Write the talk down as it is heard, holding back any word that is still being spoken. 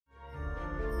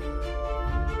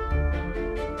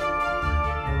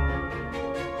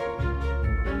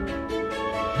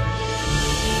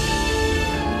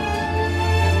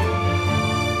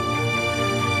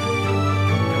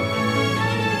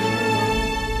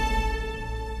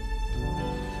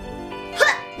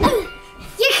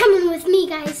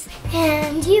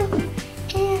And you.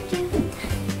 Do,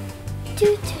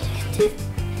 do, do.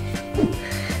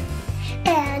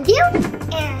 And you.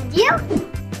 And you.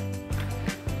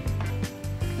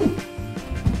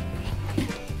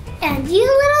 And you,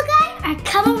 little guy, are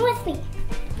coming with me.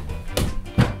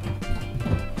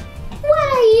 What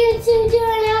are you two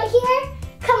doing out here?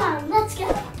 Come on, let's go.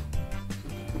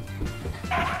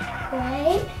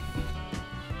 Right?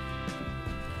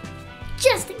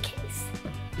 Just in case.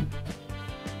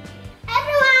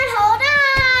 Everyone, hold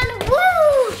on.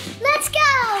 Woo! Let's go.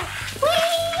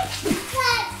 Whee!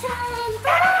 Let's turn.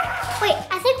 Wait,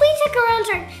 I think we took a wrong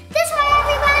turn. This way,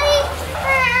 everybody.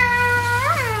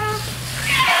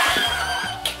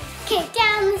 Okay,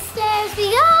 down the stairs we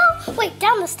go. Wait,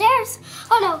 down the stairs?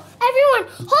 Oh no, everyone,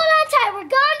 hold on tight. We're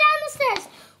going down the stairs.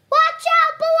 Watch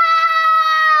out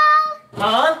below!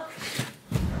 Huh?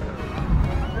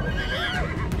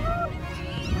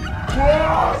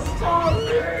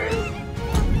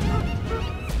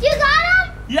 You got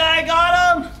him? Yeah, I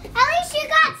got him. At least you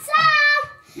got some.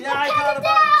 Yeah, I got a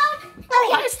bunch. Oh,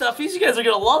 hi, Stuffies. You guys are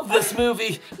going to love this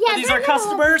movie. Yeah, These are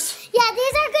customers? Yeah,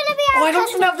 these are going to be our Oh, I don't customers.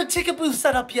 even have the ticket booth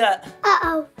set up yet.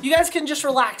 Uh-oh. You guys can just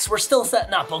relax. We're still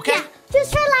setting up, okay? Yeah,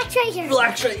 just relax right here.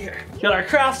 Relax right here. Got our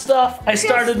craft stuff. I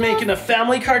started making a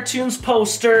family cartoons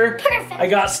poster. Perfect. I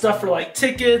got stuff for like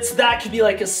tickets. That could be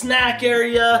like a snack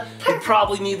area. We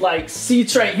probably need like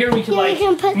seats right here. We can Yeah, we like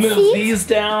can put move seats. these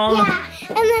down. Yeah,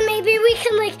 and then maybe we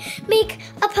can like make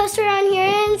a poster on here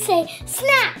and say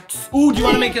snacks. Ooh, do you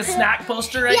want to make a snack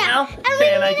poster right now? And we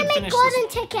and I need can to make finish golden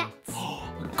this. tickets.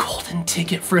 Golden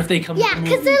ticket for if they come Yeah, to the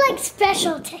because movie. they're like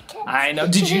special tickets. I know.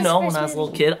 Did you this know when first I was a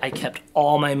movie. little kid, I kept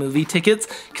all my movie tickets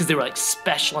because they were like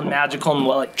special and magical and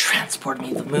like transported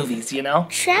me to the movies, you know?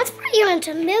 Transport you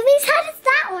into movies? How does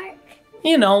that work?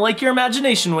 You know, like your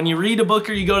imagination. When you read a book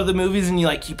or you go to the movies and you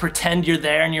pretend you're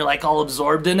there and you're like all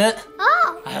absorbed in it.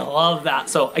 Oh. I love that.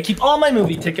 So I keep all my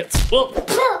movie tickets. Whoa.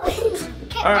 No.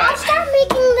 Okay, All right. I'll start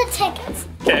making the tickets.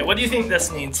 Okay, what do you think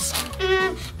this needs?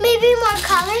 Maybe more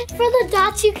color. For the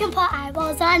dots, you can put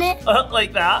eyeballs on it.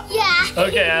 Like that? Yeah.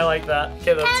 Okay, I like that.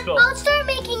 Okay, that's And cool. I'll start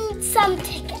making some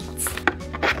tickets.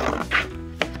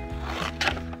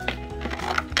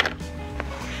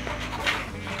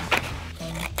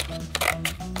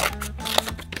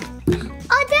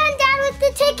 All done with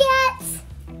the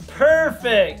tickets.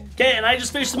 Perfect. Okay, and I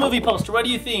just finished the movie poster. What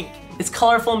do you think? It's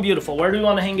colorful and beautiful. Where do we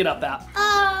want to hang it up at?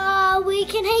 We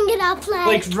can hang it up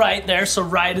Like right there, so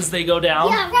right as they go down?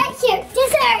 Yeah, right here.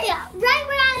 This area. Right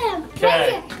where I am. Right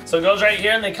Okay, here. so it goes right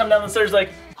here and they come down the stairs like,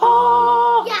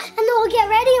 oh. Yeah, and then we'll get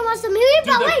ready and watch the movie,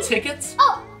 Do but the wait. tickets?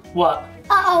 Oh. What?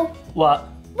 Uh-oh. What?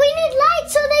 We need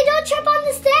lights so they don't trip on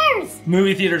the stairs.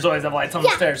 Movie theaters always have lights on the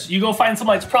Yeah. stairs. You go find some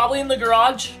lights, probably in the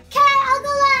garage. Okay, I'll go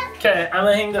look. Okay, I'm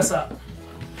gonna hang this up.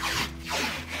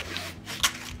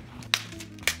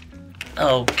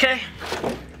 Okay.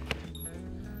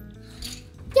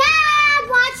 Dad,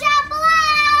 watch out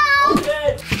below.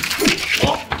 Okay.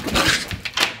 Oh.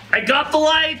 I got the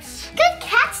lights. Good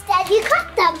catch, Dad. You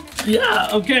got them. Yeah,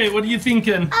 okay, what are you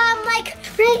thinking? Like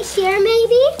right here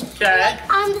maybe. Okay.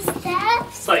 Like on the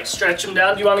steps. It's like stretch them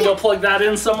down. Do you want to go plug that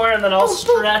in somewhere and then I'll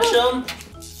stretch them?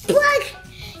 Plug.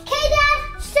 Okay,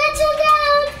 Dad, stretch them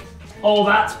down. Oh,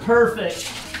 that's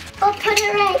perfect. We'll put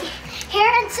it right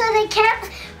here and so they can't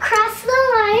cross the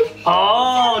line.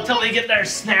 Oh, until they get their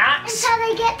snacks? Until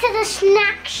they get to the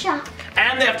snack shop.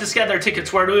 And they have to scan their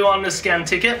tickets. Where do we want them to scan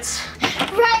tickets?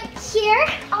 Right here.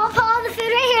 I'll put all the food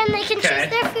right here and they can Okay. choose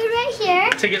their food right here.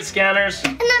 Ticket scanners.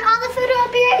 And then all the food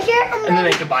will be right here. And then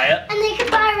they can buy it. And they can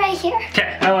buy right here.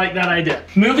 Okay, I like that idea.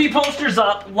 Movie posters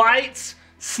up, lights,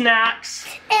 snacks.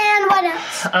 And what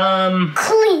else?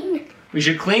 Clean. We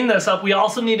should clean this up. We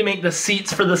also need to make the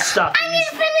seats for the stuff. I need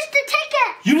to finish the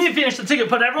ticket. You need to finish the ticket.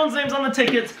 Put everyone's names on the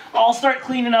tickets. I'll start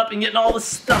cleaning up and getting all the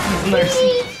stuff in their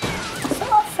seats. So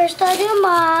first I'll do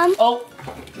Mom. Oh,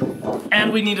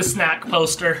 and we need a snack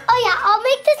poster. Oh yeah, I'll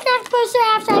make the snack poster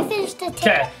after I finish the ticket.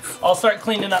 Okay, I'll start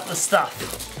cleaning up the stuff.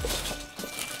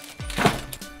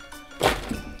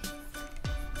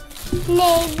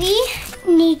 Navey,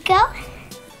 Niko,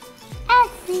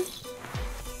 Adley.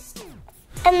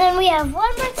 And then we have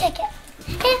one more ticket.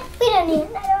 And we don't need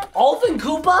another one. Alvin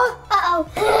Koopa? Uh-oh.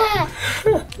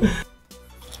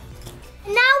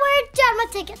 Now we're done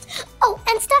with tickets. Oh,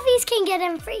 and stuffies can get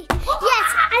in free.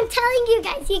 Yes, I'm telling you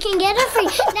guys, you can get in free.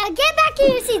 Now get back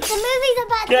in your seats. The movie's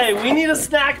about to Okay, we need a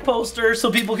snack poster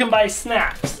so people can buy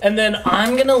snacks. And then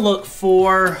I'm gonna look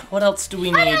for, what else do we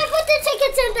How do need? I put the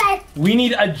tickets in there? We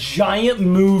need a giant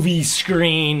movie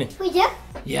screen. We do?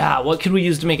 Yeah, what could we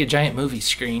use to make a giant movie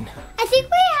screen? I think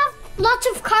we have lots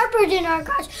of cardboard in our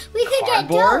garage. We could get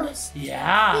those.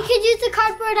 Yeah. We could use the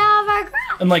cardboard out of our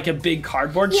garage. And like a big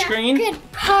cardboard screen? Yeah, good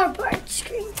cardboard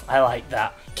screen. I like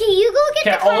that. Okay, you go get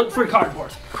the cardboard. I'll look for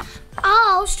cardboard.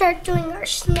 I'll start doing our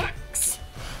snacks.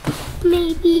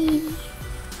 Maybe.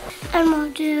 And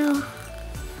we'll do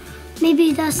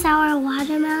maybe the sour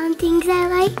watermelon things I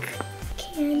like.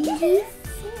 Candy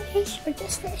fish or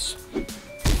just fish?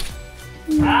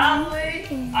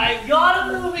 Adley, I got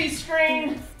a movie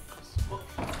screen.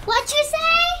 What'd you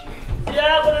say?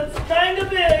 Yeah, but it's kind of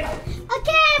big.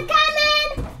 Okay, I'm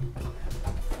coming.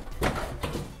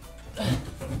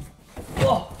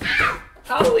 Whoa.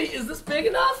 Adley, is this big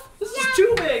enough? This is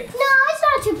too big. No, it's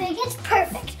not too big. It's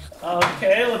perfect.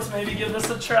 Okay, let's maybe give this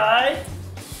a try.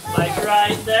 Like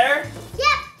right there.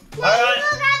 Yep. Now you go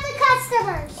grab the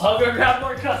customers. I'll go grab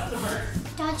more customers.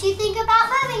 Don't you think about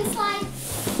moving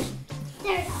slides.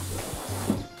 There we go.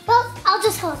 Well, I'll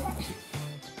just hold it.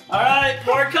 All right,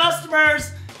 more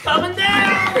customers coming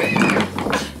down.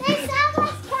 There's so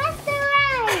much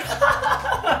customers.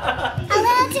 A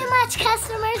little too much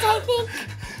customers, I think.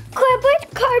 Cardboard.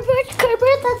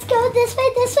 Let's go this way.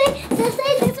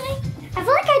 I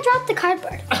feel like I dropped the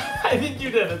cardboard. I think you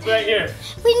did. It's right here.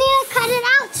 We need to cut it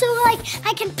out so like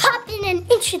I can pop in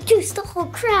and introduce the whole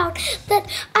crowd that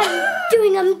I'm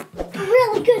doing a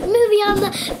really good movie on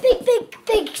the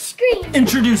big screen.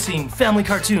 Introducing family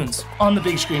cartoons on the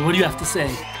big screen. What do you have to say?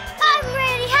 I'm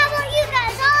ready. How about you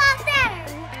guys all out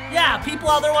there? Yeah, people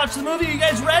out there watching the movie. Are you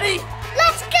guys ready?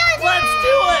 Let's go. Let's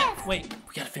do it. Wait,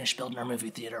 we gotta finish building our movie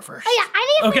theater first. Oh yeah, I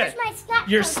need to finish my snacks.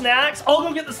 Your snacks? I'll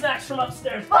go get the snacks from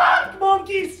upstairs. Ah,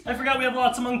 monkeys! I forgot we have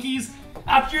lots of monkeys.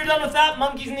 After you're done with that,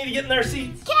 monkeys need to get in their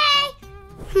seats.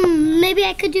 Okay. Maybe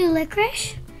I could do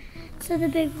licorice. So the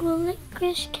big blue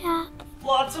licorice cap.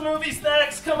 Lots of movie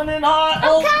snacks coming in hot.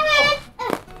 I'm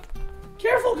coming.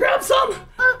 Careful, grab some.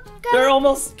 Oh, They're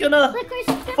almost gonna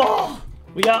licorice fall.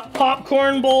 We got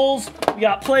popcorn bowls. We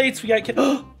got plates. We got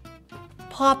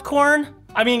popcorn.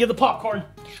 I mean, get the popcorn.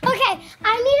 Okay,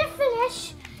 I need to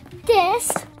finish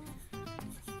this.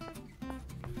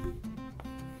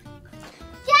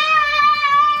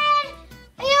 Yay!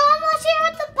 Are you almost here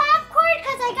with the popcorn?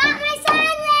 Because I got my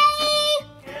sign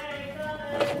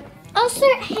ready. I'll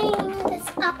start hanging this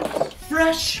up.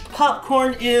 Fresh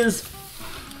popcorn is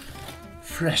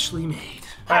freshly made.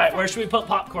 All right, where should we put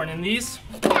popcorn? In these?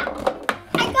 Yeah.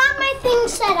 I got my thing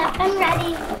set up. I'm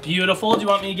ready. Beautiful. Do you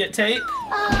want me to get tape?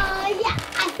 Yeah.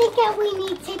 I think that we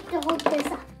need tape to hold this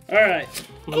up. All right.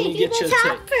 Let me get you the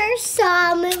top tape. first, so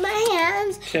I'll move my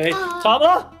hands. Okay.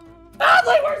 Tama?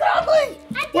 Adley, where's Adley?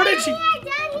 Where did she?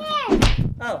 Down here.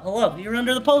 Oh, hello. You're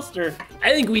under the poster.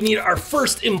 I think we need our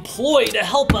first employee to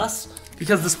help us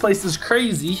because this place is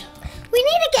crazy. We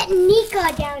need to get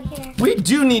Niko down here. We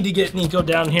do need to get Niko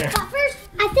down here. But first,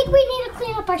 I think we need to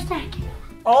clean up our snack.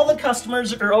 All the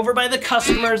customers are over by the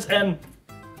customers and...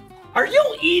 Are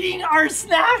you eating our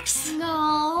snacks?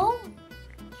 No.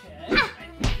 Okay.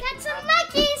 Got some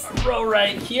monkeys. Row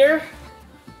right here.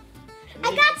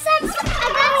 I got some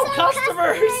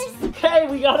Customers. Okay,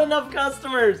 we got enough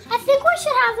customers. I think we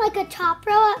should have like a top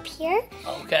row up here.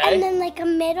 Okay. And then like a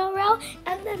middle row.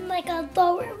 And then like a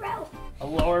lower row. A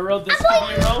lower row, this could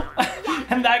be a row.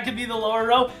 And that could be the lower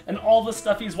row. And all the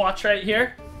stuffies watch right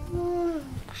here.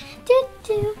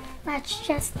 Let's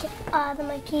just get all the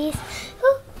monkeys.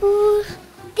 Ooh.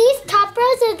 These top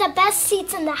rows are the best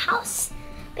seats in the house.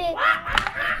 Big. You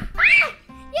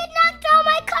knocked all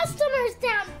my customers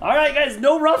down. All right, guys,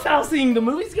 no roughhousing. The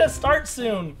movie's gonna start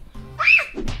soon.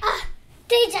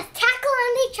 They just tackle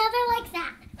on each other like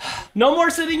that. No more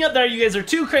sitting up there. You guys are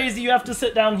too crazy. You have to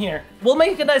sit down here. We'll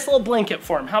make a nice little blanket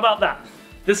for him. How about that?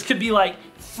 This could be like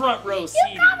front row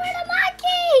seating. You covered a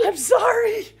monkey. I'm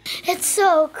sorry. It's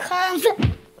so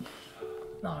comfy.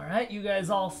 All right, you guys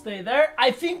all stay there.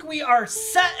 I think we are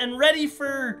set and ready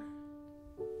for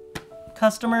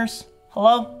customers.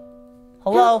 Hello?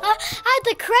 Hello? I had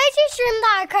the craziest dream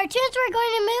that our cartoons were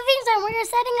going to movies and we were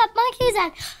setting up monkeys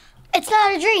and it's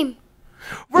not a dream.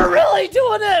 We're really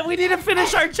doing it. We need to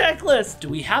finish our checklist. Do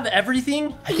we have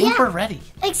everything? I think we're ready.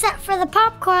 Except for the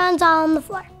popcorns all on the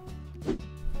floor.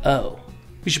 Oh,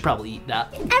 we should probably eat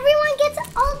that. Everyone gets,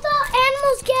 all the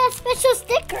animals get a special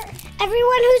sticker.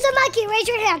 Everyone who's a monkey, raise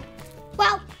your hand.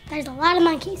 Well, there's a lot of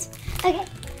monkeys. Okay,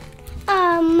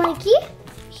 monkey,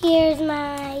 here's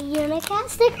my unicorn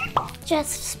sticker.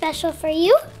 Just special for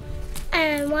you.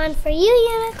 And one for you,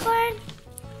 unicorn.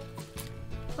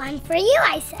 One for you,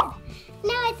 I said.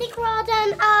 Now I think we're all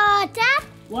done. Dad?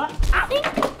 What? Are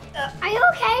you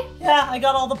okay? Yeah, I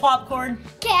got all the popcorn.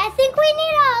 Okay, I think we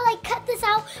need to like cut this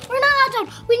out. We're not all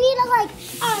done. We need to like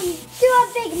do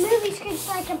a big movie screen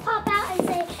so I can pop out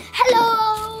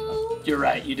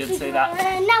right. You did say that.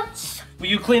 Notes. Will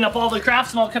you clean up all the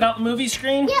crafts and I'll cut out the movie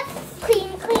screen? Yep. Clean,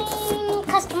 clean.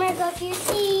 Customer, go to your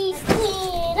seat.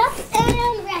 Clean up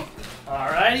and ready.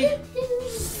 Alrighty.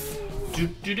 Do.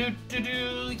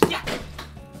 Yeah.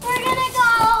 We're gonna go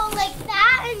like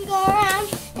that and go around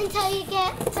until you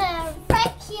get to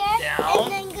right here.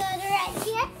 Down. And then go to right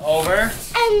here. Over.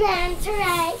 And then to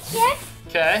right here.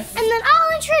 Okay. And then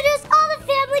I'll introduce all the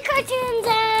family cartoons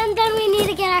and then we need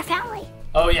to get our family.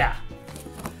 Oh yeah.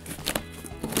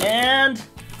 And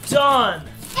done.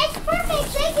 It's perfect.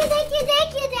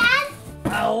 Thank you, Dad.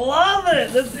 I love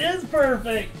it. This is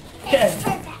perfect. Okay. It's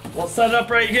perfect. We'll set it up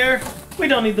right here. We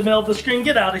don't need the middle of the screen.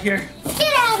 Get out of here.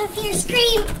 Get out of here,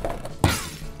 Scream.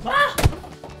 Ah,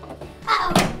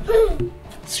 Uh-oh.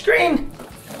 screen.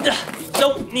 Ugh,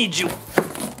 don't need you.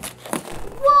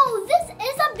 Whoa, this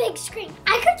is a big screen.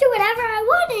 I could do whatever I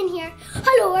want in here.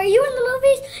 Hello, are you in the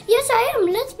movies? Yes, I am.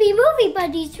 Let's be movie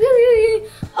buddies.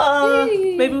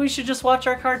 Maybe we should just watch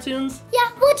our cartoons?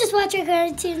 Yeah, we'll just watch our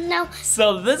cartoons now.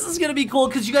 So this is gonna be cool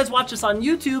because you guys watch us on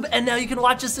YouTube and now you can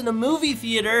watch us in a movie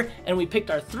theater and we picked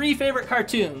our 3 favorite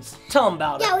cartoons. Tell them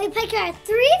about Yeah, it. we picked our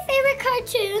 3 favorite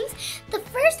cartoons. The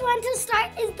first one to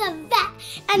start is The Vet,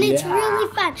 and it's Yeah. really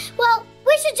fun. Well,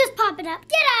 we should just pop it up.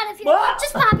 Get out of here. What?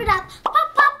 Just pop it up.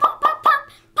 Pop, pop, pop, pop, pop,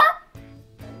 pop.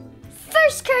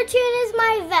 First cartoon is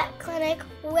My Vet Clinic,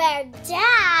 where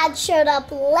Dad showed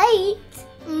up late.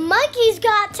 Monkeys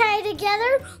got tied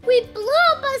together, we blew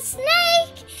up a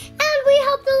snake, and we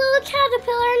helped the little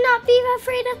caterpillar not be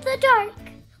afraid of the dark.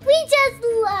 We just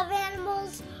love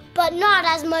animals, but not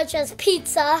as much as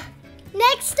pizza.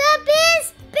 Next up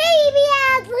is Baby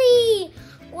Adley,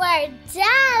 where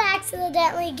Dad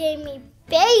accidentally gave me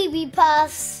baby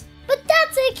puffs. But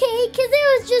that's okay, because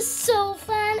it was just so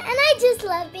fun, and I just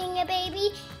love being a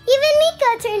baby. Even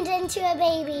Niko turned into a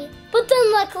baby. But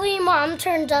then luckily Mom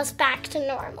turned us back to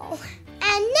normal.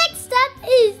 And next up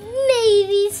is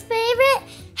Navey's favorite,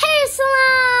 Hair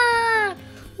Salon,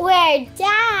 where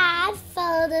Dad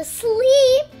fell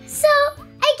asleep, so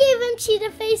I gave him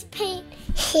cheetah face paint.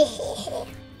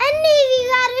 And Navey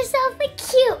got herself a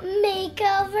cute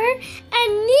makeover,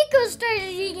 and Niko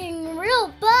started eating real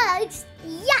bugs.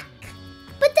 Yuck!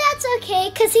 But that's okay,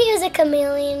 because he is a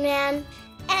chameleon man.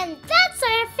 And that's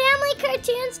our family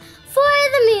cartoons for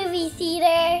the movie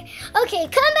theater. Okay,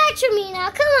 come back to me now.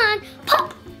 Come on.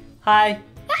 Pop. Hi.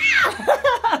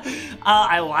 Ah!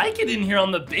 I like it in here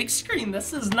on the big screen.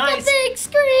 This is nice. The big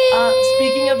screen.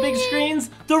 Speaking of big screens,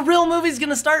 the real movie's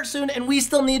gonna start soon and we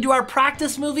still need to do our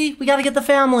practice movie. We gotta get the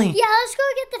family. Yeah, let's go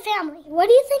get the family. What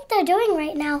do you think they're doing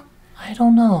right now? I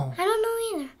don't know. I don't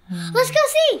know either. Let's go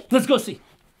see. Let's go see.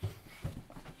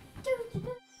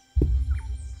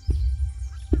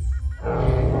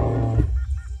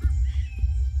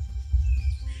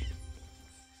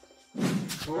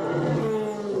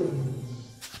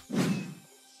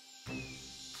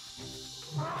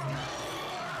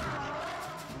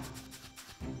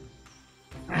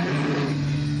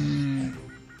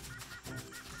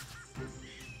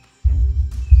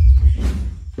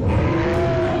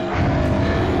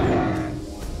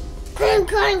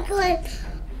 Climb.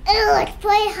 It looks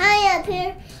pretty high up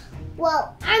here.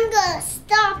 Well, I'm gonna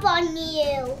stop on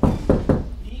you.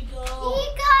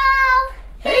 Niko!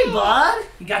 Hey, bud.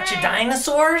 You got your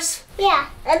dinosaurs? Yeah,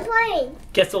 I'm playing.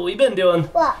 Guess what we've been doing?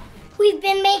 What? We've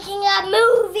been making a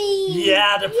movie.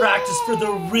 Yeah, to practice for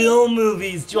the real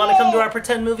movies. Do you want to come to our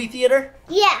pretend movie theater?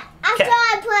 Yeah, after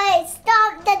I play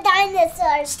Stop the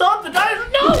Dinosaurs. Stop the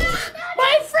dinosaurs! No!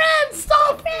 My friends,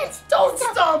 stop! Don't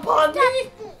stomp on me!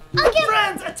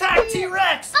 Friends, attack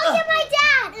T-Rex! I'll get my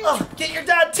dad. Oh, get your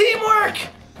dad! Teamwork!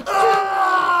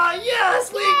 Ah,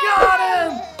 yes, we got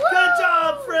him! Good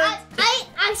job, friends! I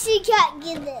actually can't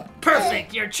get it.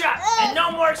 Perfect, you're trapped, and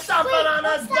no more stomping on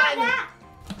us, Dino!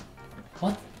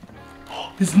 What?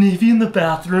 Is Navey in the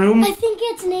bathroom? I think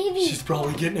it's Navey. She's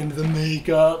probably getting into the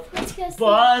makeup. Let's go see.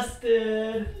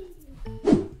 Busted!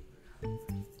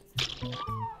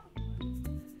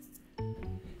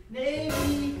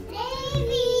 Navey!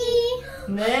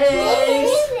 Navey!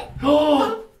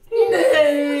 Oh!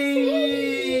 Navey!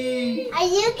 Are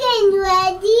you getting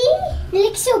ready? You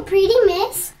look so pretty,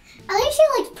 miss. I think she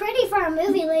looks pretty for a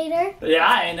movie later. Yeah,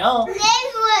 I know.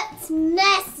 Navey looks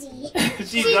messy.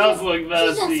 She does look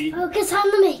messy. Just focus on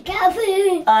the makeup.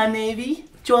 Navey,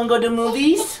 do you want to go to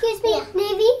movies? Excuse me,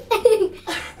 Navey.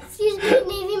 Excuse me,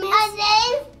 Navey miss.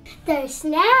 There's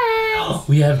snacks.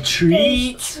 We have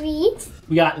treats. Treats.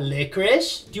 We got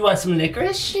licorice. Do you want some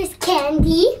licorice? There's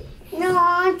candy. No,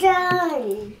 I'm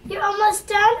done. You're almost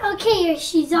done? Okay,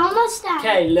 she's almost done.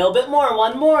 Okay, a little bit more.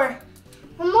 One more.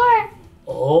 One more.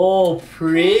 Oh,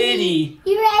 pretty.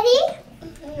 You ready?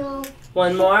 No.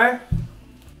 One more.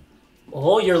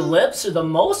 Oh, your lips are the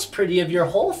most pretty of your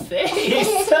whole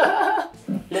face.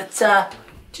 Let's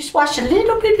just wash a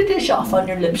little bit of dish off on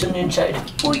your lips on the inside.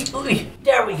 Oy, oy.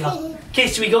 There we go. Okay,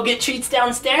 should we go get treats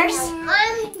downstairs?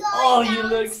 Oh, you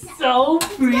look so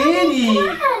pretty.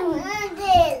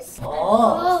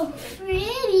 Oh,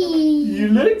 pretty. You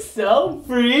look so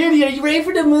pretty. Are you ready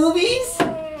for the movies?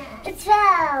 Let's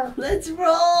roll. Let's roll. Let's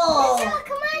roll.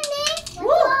 Come on, Nick.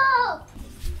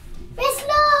 Let's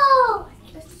roll.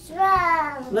 Let's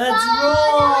roll. Let's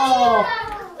roll.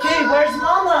 Okay, where's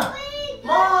Mama?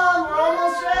 Mom, we're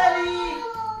almost ready.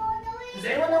 Does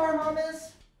anyone know where Mom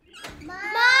is? Mom.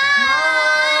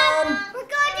 We're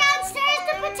going downstairs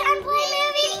to pretend play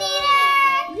movie theater.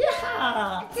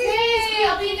 Yeah. Hey,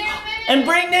 I'll be there in a minute. And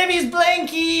bring Navey's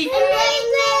blankie.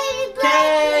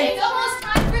 Okay. It's almost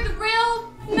time for the real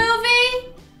movie.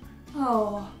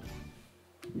 Oh.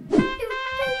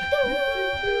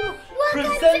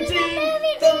 Presenting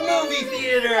the movie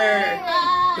theater.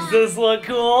 Does this look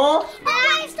cool?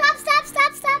 Alright, stop.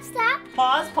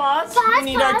 Pause. We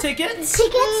need our tickets.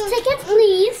 Tickets,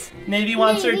 please. Navey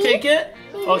wants her ticket.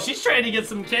 Oh, she's trying to get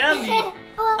some candy.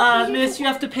 Miss, you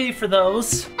have to pay for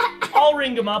those. I'll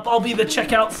ring them up. I'll be the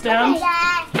checkout stand.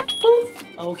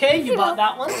 Okay, you bought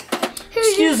that one.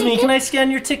 Excuse me, can I scan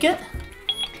your ticket?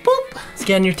 Boop.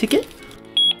 Scan your ticket.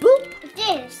 Boop.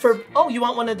 Oh, you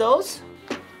want one of those?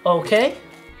 Okay.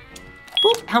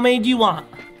 Boop. How many do you want?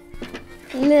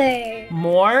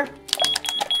 More?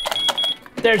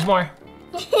 There's more.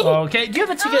 Okay, do you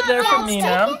have a ticket there for me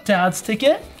now? Dad's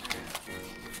ticket?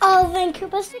 Olive and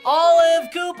Koopa's ticket. Olive,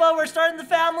 Koopa, we're starting the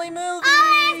family movie.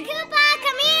 Olive, Koopa,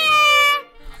 come here.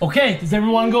 Okay, does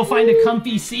everyone want to go find a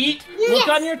comfy seat? Yes. Look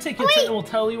on your tickets and it will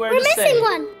tell you where We're to stay. missing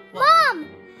one. Mom.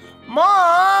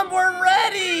 Mom, we're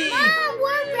ready. Mom,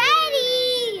 we're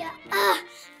ready.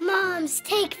 Moms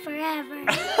take forever.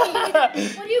 What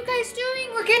are you guys doing?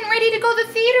 We're getting ready to go to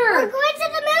the theater. We're going to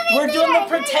the movie We're theater. doing the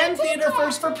pretend theater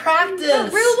first for practice. The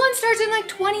real one starts in like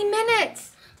 20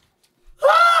 minutes.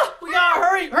 Ah, we gotta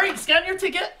hurry. Scan your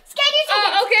ticket. Scan your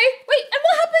ticket. Okay. Wait, and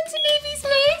what happened to Navey's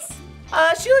face?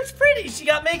 She looks pretty. She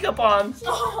got makeup on. Yeah.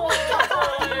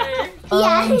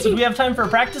 So do we have time for a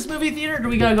practice movie theater or do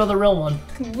we gotta go to the real one?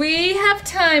 We have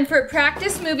time for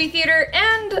practice movie theater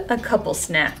and a couple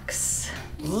snacks.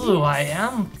 Ooh, I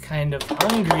am kind of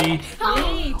hungry.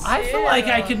 I feel like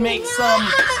I could make some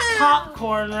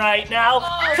popcorn right now.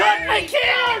 Cut my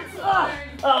cans!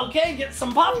 Okay, get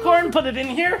some popcorn, put it in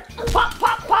here. Pop.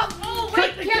 Oh,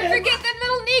 wait, can't forget the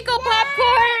little Niko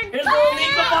popcorn. Here's little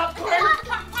Niko popcorn.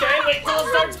 Okay, wait till it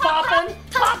starts popping.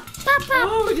 Pop.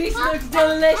 Ooh, this looks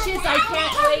delicious. I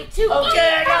can't wait to eat. Okay,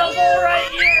 I got a bowl right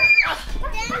here.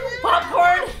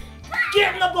 Popcorn,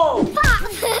 get in the bowl.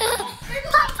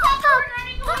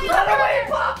 Run away,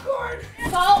 popcorn!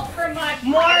 Salt for my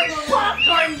More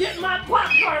popcorn! Get in my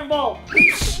popcorn bowl!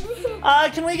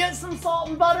 Can we get some salt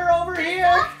and butter over here?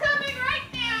 coming right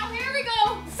now. Here we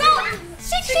go. Salt.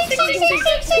 Shake.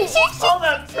 Oh,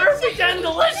 that's perfect and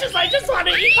delicious! I just want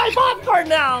to eat my popcorn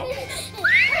now!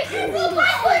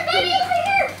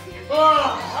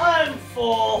 Oh, I'm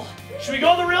full. Should we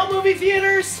go to the real movie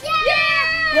theaters?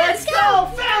 Yeah! Let's go!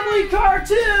 Family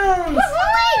cartoons!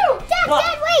 Wait! Dad,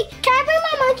 wait! Can I bring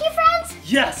my monkey friends?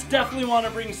 Yes, definitely want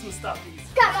to bring some stuffies.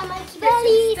 Got my monkey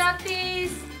buddies.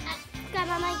 Stuffies. Got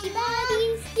my monkey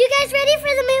buddies. You guys ready for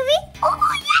the movie? Oh,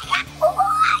 yeah.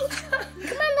 Oh, come on,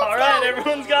 let's go. All right,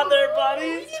 everyone's got their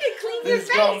buddies. This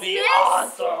is gonna be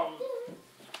awesome.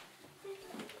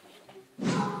 We're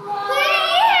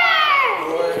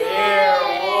here.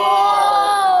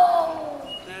 Whoa.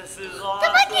 This is awesome. The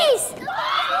monkeys.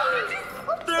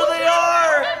 There they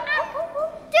are.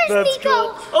 There's That's Niko.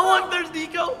 cool. Oh, look, there's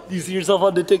Niko. Do you see yourself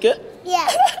on the ticket? Yeah.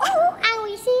 And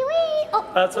we see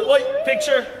That's it. Wait,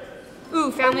 picture. Ooh,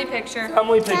 family picture.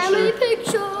 Family picture. family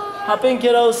picture. Hop in,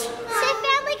 kiddos. Say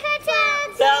family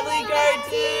cartoons. Family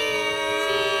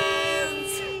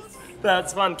cartoons.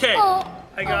 That's fun. Okay,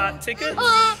 I got tickets.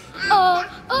 What?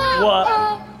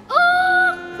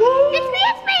 It's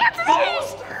me.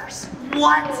 Posters.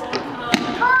 What?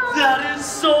 That is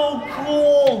so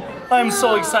cool. I'm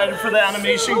so excited for the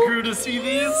animation crew to see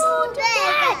these.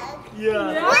 Dad.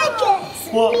 Yeah. Blankets.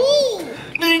 What? Me.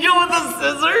 Niko with the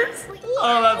scissors?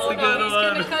 Oh, that's a good He's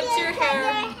gonna one. cut your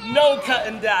hair. No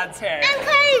cutting Dad's hair. I'm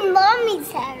cutting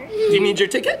Mommy's hair. Do you need your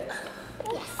ticket?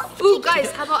 Ooh, guys,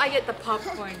 how about I get the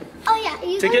popcorn? Oh yeah,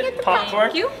 you Ticket, Get the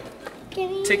popcorn. Thank you. Give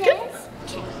me Ticket? this.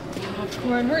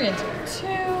 Popcorn, we're into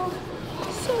two.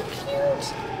 So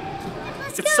cute.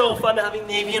 It's so fun having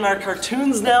Navey in our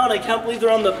cartoons now, and I can't believe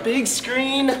they're on the big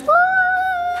screen. Woo!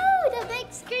 The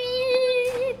big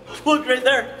screen. Look right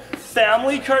there.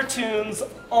 Family cartoons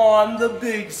on the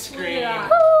big screen. Yeah.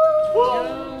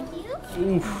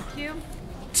 Oof.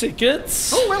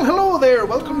 Tickets. Oh, well, hello there.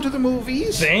 Welcome to the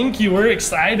movies. Thank you. We're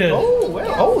excited. Oh,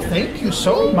 well, oh, thank you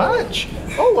so much.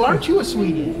 Oh, well, aren't you a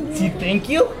sweetie? Thank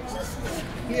you.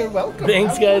 You're welcome.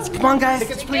 Thanks, guys. Come on, guys.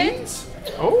 Tickets, please.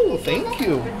 Oh, thank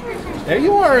you. There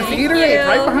you are, Theater 8, you.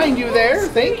 right behind you there.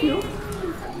 Thank you.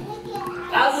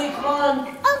 Adley, come on.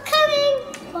 I'm coming.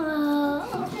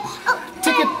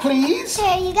 Ticket, please.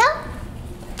 There you go.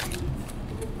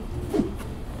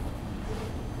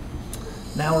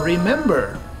 Now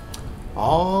remember,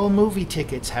 all movie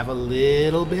tickets have a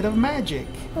little bit of magic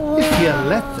if you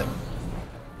let them.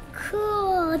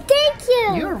 Cool. Thank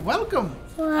you. You're welcome.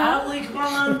 Adley, come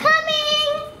on.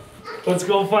 Coming. Let's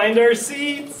go find our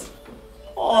seats.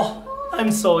 Oh,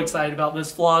 I'm so excited about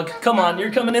this vlog. Come on,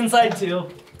 you're coming inside too.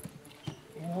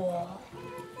 Whoa.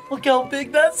 Look how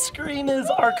big that screen is.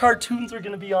 Our cartoons are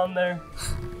gonna be on there.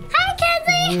 Hi,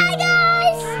 Kenzie. Hi,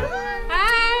 guys.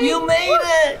 Hi. You made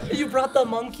it! You brought the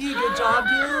monkey. Good job,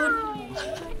 dude.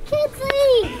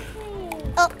 Kenzie.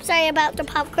 Oh, sorry about the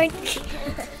popcorn.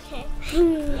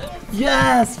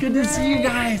 Yes, good to see you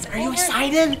guys. Are you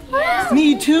excited? Yeah.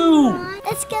 Me too.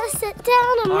 Let's go sit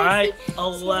down. All right,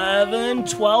 11,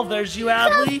 12. There's you,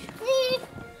 Adley.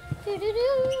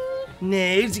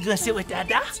 Naves, you gonna sit with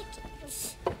Dada?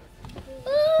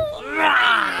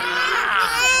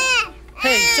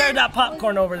 Hey, share that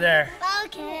popcorn over there.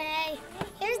 Okay.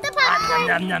 Here's the Nom, popcorn.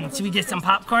 nom, nom. Should we get some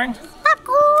popcorn?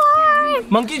 Popcorn.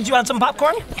 Monkeys, do you want some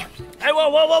popcorn? Hey, whoa,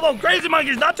 whoa, whoa, whoa. Crazy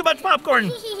monkeys, not too much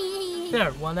popcorn.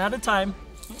 There, one at a time.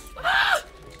 Ah!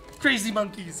 Crazy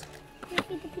monkeys.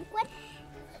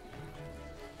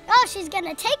 Oh, she's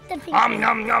gonna take the pink Nom,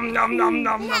 nom, nom, nom, nom,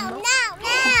 nom, No, nom.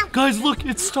 no. Guys, look,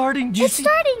 it's starting. Do you It's see?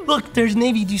 starting. Look, there's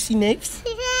Navey. Do you see Naves?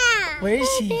 Yeah. Where is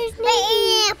she? There's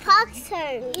no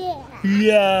popcorn. Yeah.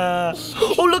 Yeah.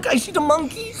 Oh, look, I see the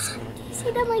monkeys. See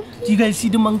the monkey? Do you guys see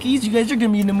the monkeys? You guys are gonna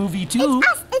be in the movie too.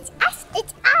 Us. It's us.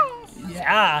 It's us.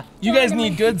 Yeah. You guys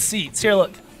need good seats. Here,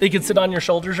 look. They can sit on your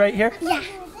shoulders right here. Yeah.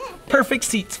 Perfect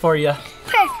seats for you.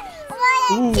 Perfect.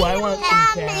 Ooh, I want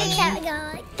some They candy. can't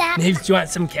go like that. Naves, do you want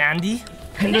some candy?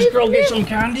 Can this girl get some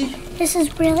candy? This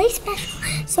is really special.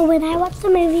 So when I watch the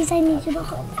movies, I need you to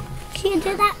hold it. Can you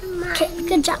do that? Okay,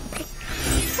 good job.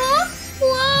 Huh?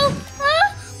 Whoa!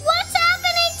 Huh? What's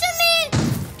happening to me?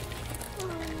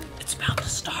 It's about to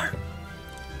start.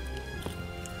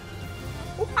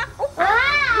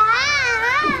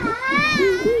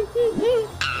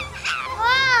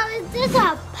 Wow, is this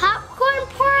a popcorn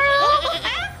portal?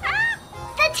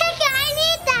 The ticket, I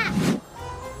need that.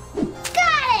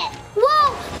 Got it. Whoa,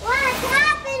 what's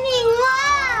happening? Whoa.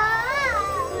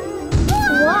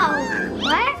 Whoa,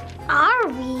 where are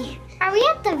we? Are we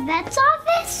at the vet's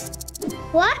office?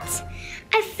 What?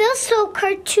 I feel so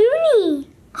cartoony.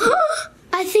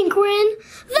 I think we're in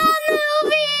the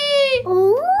movie.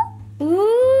 Ooh.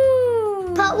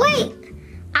 Ooh. But wait,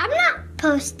 I'm not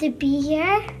supposed to be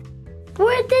here.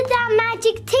 Where did that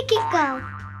magic ticket go?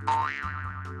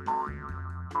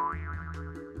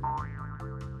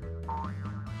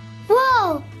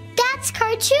 Whoa, that's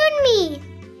cartoon me.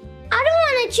 I don't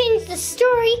want to change the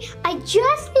story. I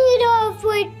just need to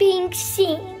avoid being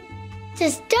seen.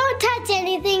 Just don't touch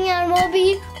anything and we'll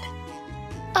be...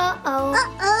 Uh-oh.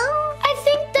 Uh-oh. I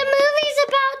think the movie's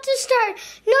about to start.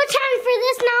 No time for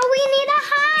this now. We need to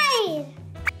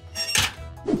hide.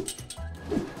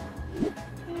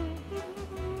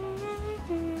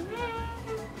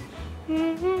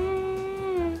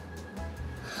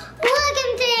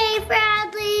 Welcome today for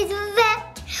Adley's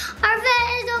Vet. Our vet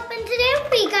is open today.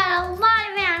 We got a lot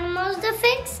of animals to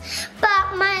fix,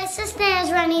 but my assistant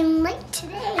is running late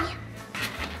today.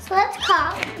 So let's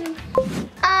call him.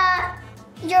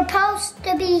 You're supposed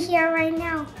to be here right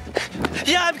now.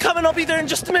 Yeah, I'm coming. I'll be there in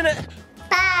just a minute.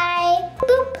 Bye.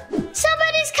 Boop.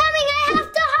 Somebody's coming. I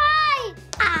have to hide.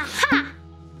 Aha.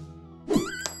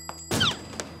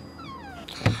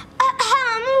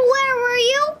 Where were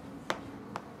you?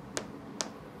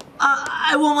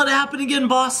 I won't let it happen again,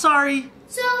 boss. Sorry.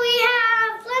 So we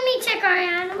have, let me check our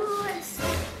animal list.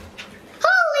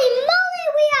 Holy moly,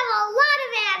 we have a lot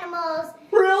of animals.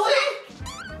 Really?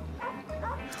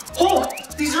 Oh,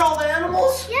 these are all the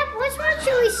animals? Yep, which one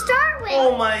should we start with?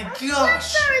 Oh my Let's gosh.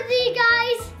 start with these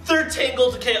guys. They're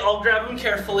tangled. Okay, I'll grab them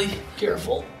carefully.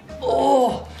 Careful.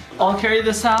 Oh, I'll carry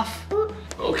this half.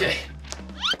 Okay.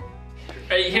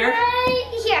 Right here?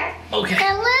 Right here. Okay.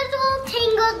 The little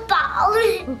tangled ball.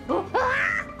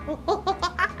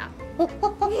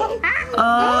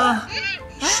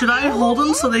 Should I hold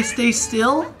them so they stay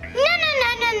still?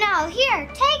 No. Here,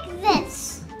 take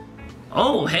this.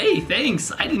 Oh, hey,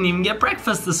 thanks. I didn't even get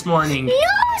breakfast this morning. No,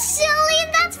 silly,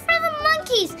 that's for the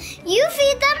monkeys. You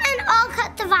feed them and I'll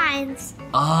cut the vines.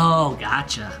 Oh,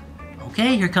 gotcha.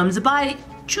 Okay, here comes a bite.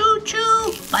 Choo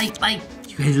choo. Bite, bite.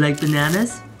 You guys like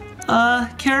bananas?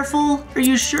 Careful. Are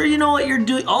you sure you know what you're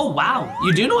doing? Oh, wow.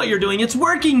 You do know what you're doing. It's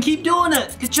working. Keep doing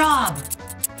it. Good job.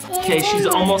 Okay, she's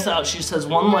almost out. She just has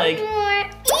one leg.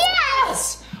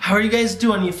 Yes! How are you guys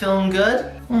doing? You feeling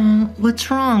good? What's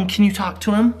wrong? Can you talk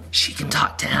to him? She can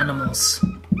talk to animals.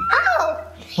 Oh!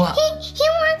 What? He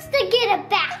wants to get a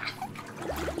bath.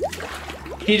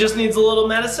 He just needs a little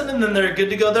medicine and then they're good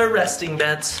to go. They're resting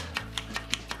beds.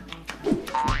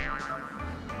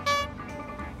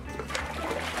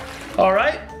 All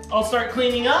right, I'll start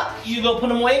cleaning up. You go put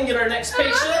him away and get our next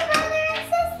patient. Brother and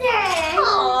sister.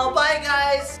 Oh, bye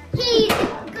guys. Please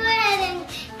go ahead and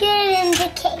get in the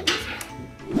cage.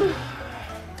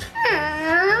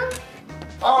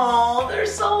 Oh, they're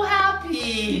so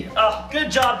happy. Oh, good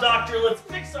job, doctor. Let's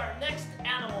fix our next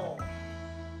animal.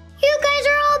 You guys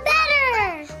are all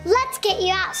better. Let's get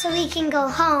you out so we can go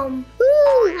home.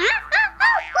 Ooh.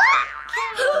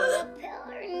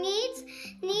 Caterpillar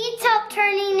needs help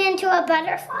turning into a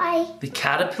butterfly. The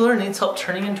caterpillar needs help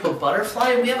turning into a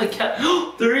butterfly. We have a cat.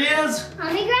 Oh, there he is.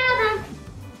 Let me grab him.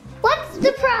 What's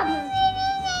the problem?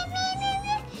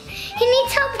 He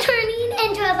needs help turning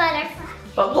into a butterfly.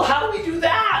 Well, how do we do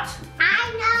that?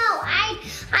 I know.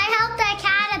 I helped a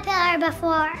caterpillar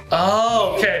before.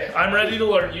 Oh, okay. I'm ready to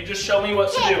learn. You just show me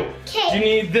what to do. Okay. Do you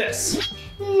need this?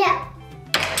 No.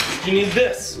 Do you need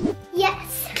this?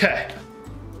 Yes. Okay.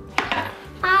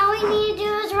 All we need to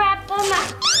do is wrap them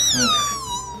up.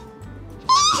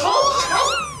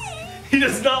 He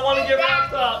does not want to get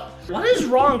wrapped up. What is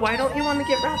wrong? Why don't you want to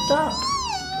get wrapped up?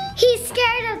 He's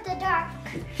scared of the dark.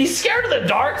 He's scared of the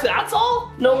dark, that's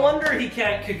all? No wonder he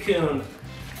can't cocoon.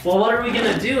 Well, what are we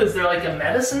gonna do? Is there like a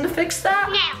medicine to fix that?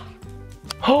 No.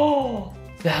 Oh,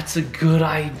 that's a good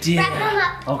idea. Wrap him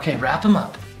up. Okay, wrap him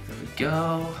up. Here we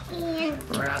go. And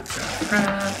Wrap.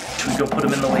 Should we go put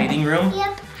him in the waiting room?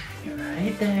 yep. You're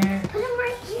right there. Put him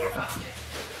right here. Okay.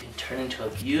 You turn into a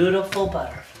beautiful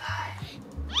butterfly.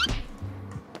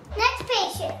 Next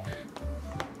patient.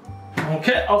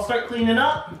 Okay, I'll start cleaning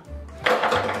up.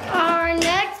 Our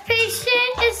next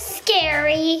patient is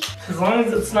scary. As long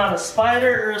as it's not a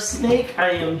spider or a snake,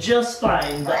 I am just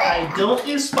fine. But I don't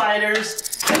do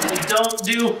spiders, and I don't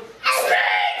do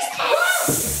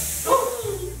snakes!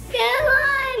 Come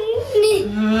on.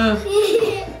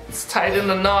 It's tied in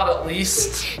a knot at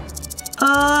least.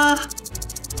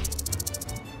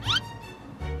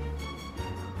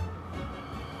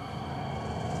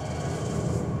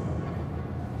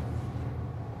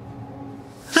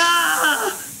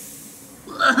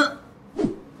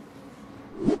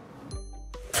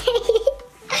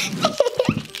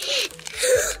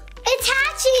 It's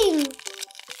hatching.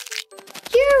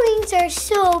 Your wings are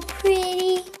so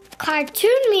pretty.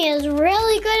 Cartoony is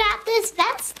really good at this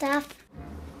vet stuff.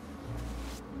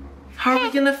 How are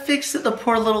we gonna fix it, the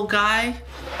poor little guy?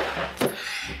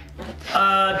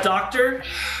 Doctor?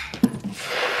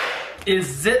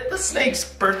 Is it the snake's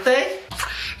birthday?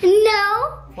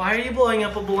 No. Why are you blowing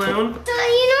up a balloon? So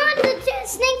you know what the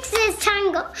snake is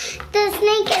tangled? The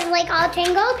snake is like all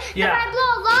tangled. Yeah. If I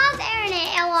blow a lot of air in it,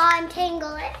 it will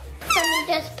untangle it. Let me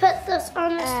just put this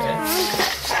on the stand.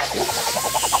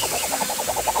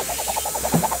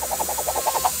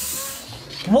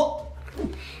 What?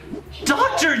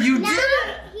 Doctor, you did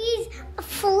it! He's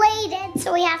flated,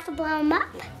 so we have to blow him up.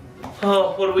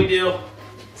 Oh, what do we do?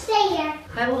 Stay here.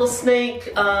 Hi, little snake.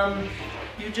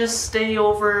 You just stay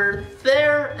over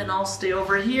there, and I'll stay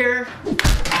over here. I'm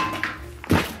back.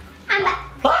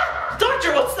 Ah!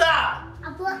 Doctor, what's that?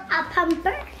 A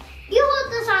pumper. You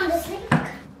hold this on the snake.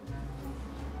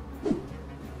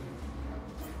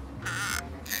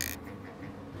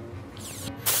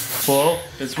 Whoa,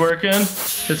 it's working.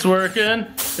 It's working.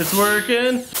 It's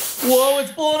working. Whoa,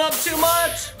 it's blowing up too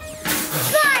much.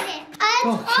 Got it. It's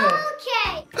Okay.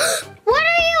 okay. What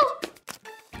are you?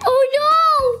 Oh no!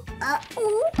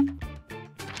 Uh-oh.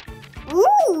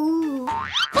 Ooh.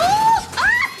 Oh!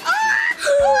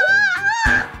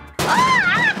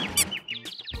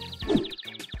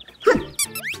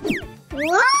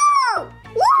 Whoa!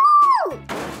 Whoa!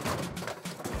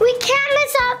 We can't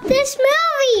miss up this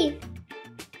movie.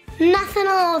 Nothing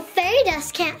a little fairy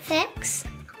dust can't fix.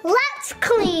 Let's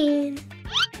clean.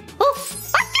 Oh!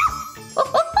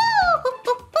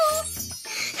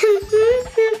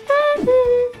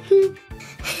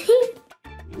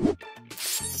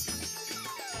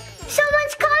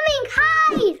 Someone's coming!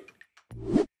 Hide!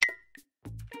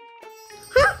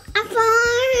 Huh, I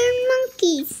found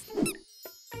monkeys.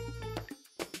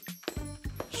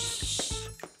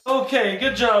 Okay,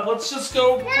 good job. Let's just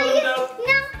go put him down.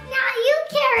 No, you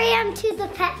carry him to the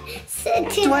pet.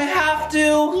 Do I have to?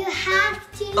 You have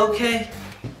to. Okay.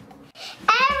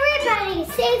 Everybody,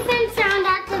 safe and sound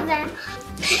at the vet.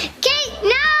 Okay,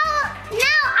 now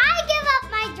I give up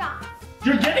my job.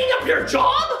 You're giving up your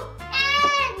job?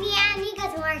 Yeah,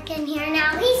 Niko's working here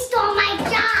now. He stole my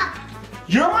job.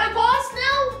 You're my boss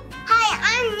now? Hi,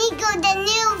 I'm Niko, the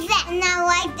new vet, and I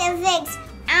like to fix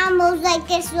animals like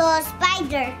this little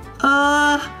spider.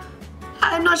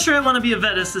 I'm not sure I want to be a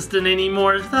vet assistant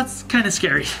anymore. That's kind of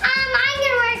scary. I'm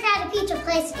gonna work at a pizza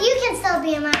place. You can still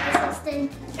be my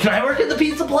assistant. Can I work at the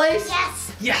pizza place?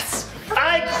 Yes. Yes.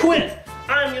 I quit.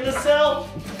 I'm gonna sell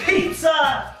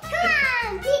pizza. Come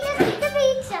on,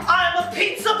 pizza. I'm a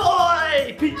pizza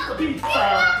boy. Pizza.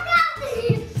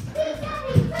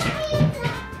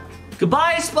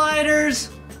 Goodbye, spiders.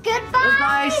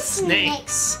 Goodbye,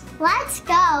 snakes. Let's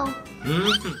go.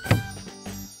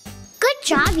 Good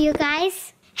job, you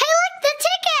guys. Hey, look, the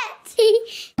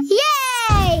ticket!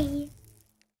 Yay!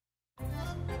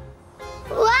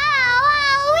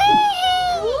 Wow,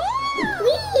 wee!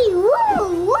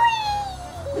 Woo, wee!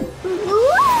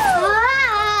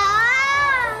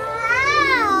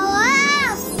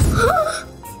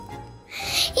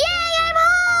 Yay, I'm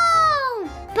home!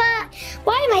 But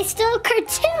why am I still a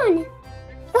cartoon?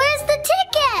 Where's the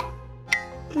ticket?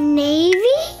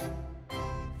 Navey?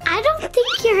 I don't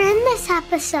think you're in this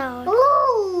episode.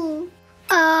 Ooh.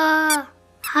 Huh?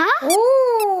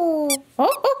 Ooh.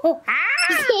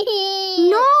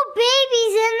 No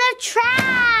babies in the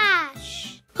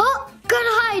trash. Oh, gotta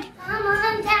hide. Come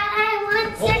on, Dad. I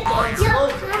want to.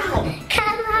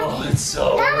 Come on. Oh, it's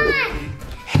so early.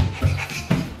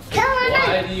 Come on.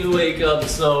 Why do you wake up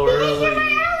so Because you're early? my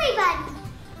early buddy.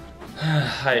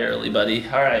 Hi, early buddy.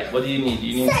 All right, what do you need?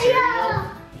 You need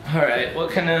cereal? All right,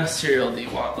 what kind of cereal do you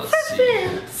want? Let's see.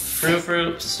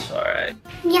 Fruits. All right.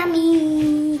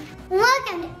 Yummy.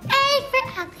 Welcome to A for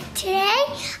Adley. Today,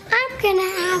 I'm gonna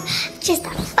have just a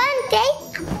fun day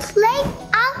and play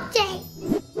all day.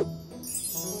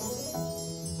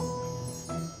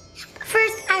 But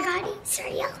first, I gotta eat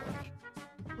cereal.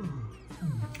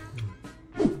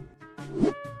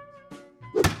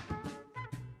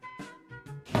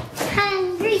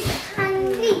 Hungry.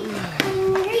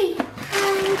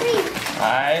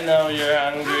 I know you're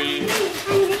hungry.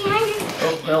 Hungry.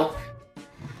 Oh, milk.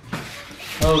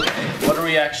 Okay, what are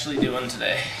we actually doing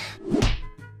today?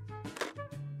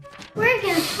 We're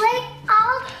gonna play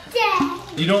all day.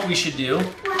 You know what we should do?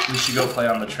 What? We should go play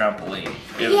on the trampoline.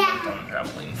 We haven't Yeah. worked on the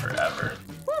trampoline forever.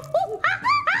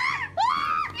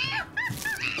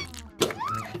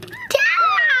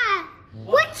 Dad!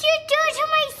 What you do to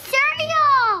my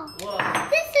cereal? What?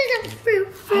 This isn't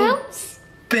fruits.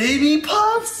 Baby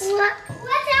puffs?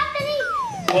 What's happening?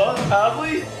 What,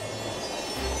 Adley?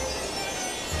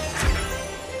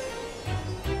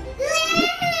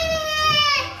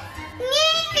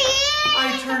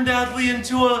 I turned Adley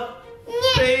into a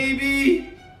baby.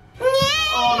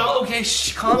 Oh no, okay,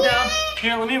 shh, calm down.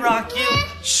 Here, let me rock you.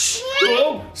 Shh.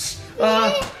 Whoa.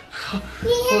 What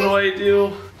do I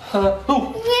do?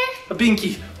 Oh, a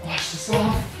binky. Wash this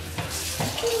off.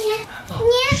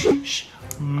 Oh, shh.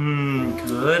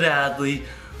 Good, Adley.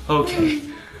 Okay,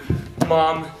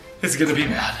 Mom is gonna be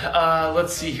mad.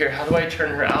 Let's see here. How do I turn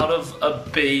her out of a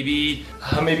baby?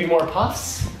 Maybe more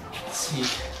puffs? Let's see.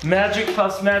 Magic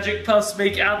puffs, make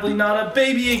Adley not a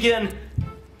baby again.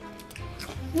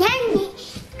 Yummy.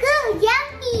 Good,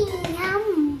 yummy.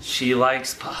 Yum. She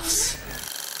likes puffs.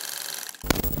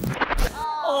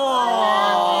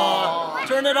 Oh,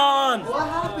 turn it on. What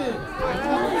happened?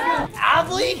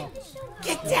 Adley,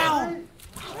 get down.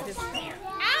 Adley.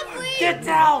 Get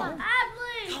down.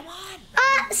 Adley. Come on.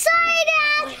 Sorry,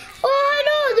 Dad. Oh,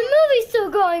 no, the movie's still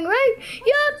going, right?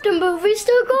 Yep, the movie's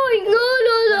still going.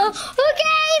 No.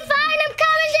 Okay, fine, I'm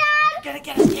coming, Dad. Gotta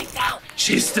get us kicked out.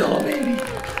 She's still a baby.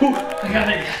 Whew, I got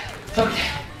it. Okay,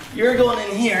 you're going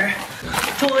in here.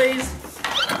 Toys.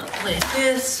 Play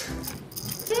this.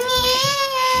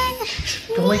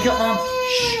 Don't wake up, Mom.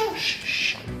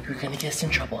 Shh. You're gonna get us in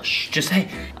trouble. Shh. Just hey,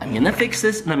 I'm gonna fix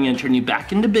this and I'm gonna turn you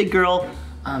back into big girl.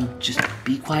 Just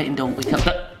be quiet and don't wake up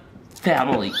the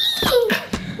family.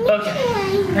 Okay,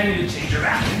 I need to change her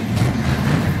back.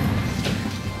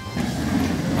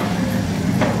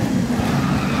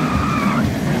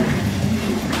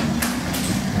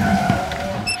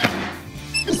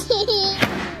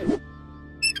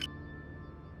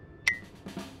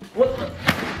 What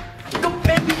the? No,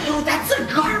 baby, ew, that's a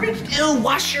garbage. Ew,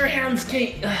 wash your hands,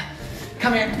 Kate.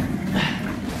 Come here.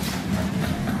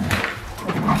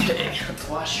 Okay, let's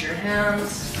wash your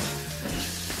hands.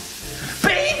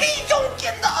 Baby, don't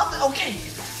get in the oven. Okay,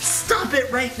 stop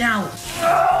it right now.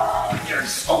 Oh, you're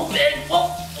so big.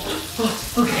 Oh,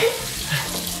 okay.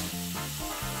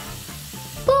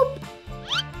 Boop.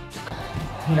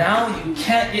 Now you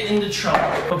can't get into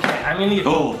trouble. Okay, I'm gonna get.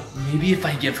 Oh, maybe if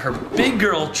I give her big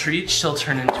girl treats, she'll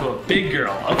turn into a big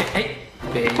girl. Okay, hey,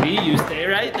 baby, you stay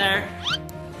right there.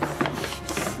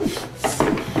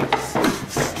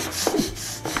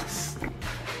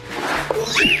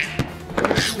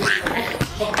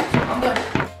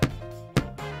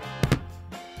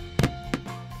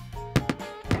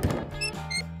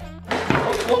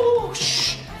 Oh,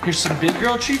 shh. Here's some big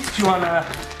girl treats. Do you want an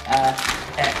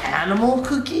animal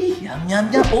cookie? Yum,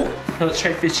 yum, yum. Oh, now let's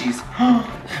try fishies.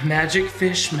 Magic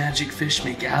fish,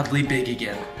 make Adley big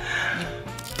again.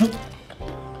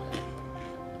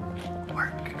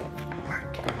 Work.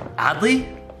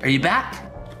 Adley, are you back?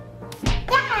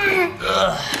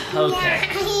 Ugh, okay.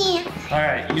 All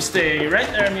right, you stay right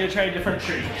there. I'm gonna try a different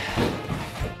treat.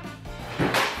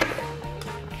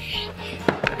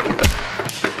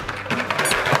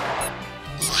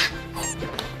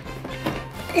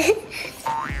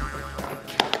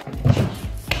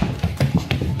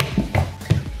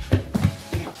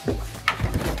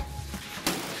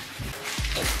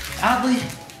 Adley.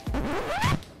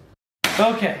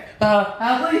 Okay.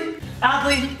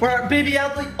 Adley, where, baby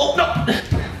Adley? Oh no!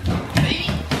 Baby,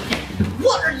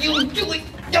 what are you doing?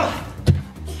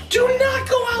 Do not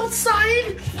go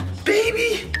outside,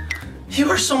 baby. You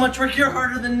are so much work. You're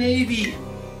harder than Navey.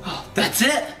 Oh, that's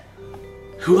it.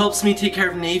 Who helps me take care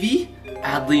of Navey?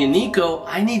 Adley and Niko.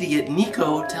 I need to get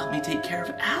Niko to help me take care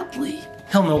of Adley.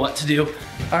 He'll know what to do.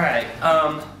 All right,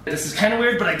 this is kind of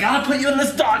weird, but I gotta put you in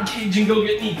this dog cage and go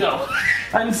get Niko.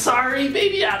 I'm sorry,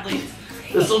 baby Adley.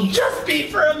 This'll just be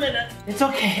for a minute. It's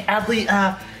okay, Adley,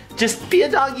 just be a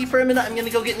doggy for a minute. I'm gonna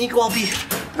go get Niko. I'll be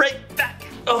right back.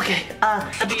 Okay,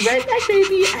 I'll be right back,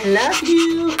 baby. I love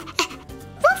you.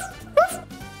 Woof, woof.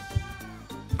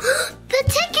 The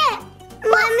ticket.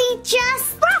 Let me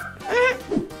just.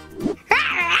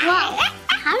 Whoa,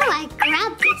 how do I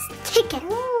grab this ticket?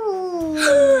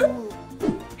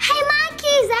 Hey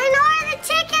monkeys, I know where the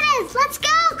ticket is. Let's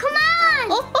go, come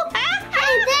on.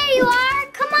 Hey, there you are,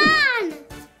 come on.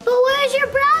 But where's your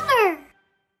brother?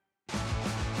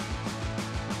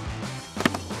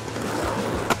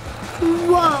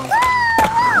 Whoa.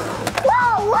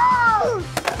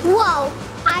 Whoa,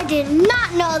 I did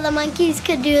not know the monkeys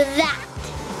could do that.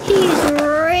 He's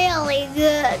really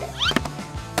good.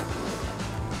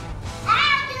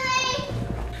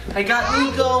 I got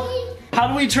Niko. How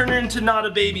do we turn her into not a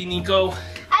baby, Niko?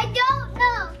 I don't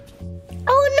know.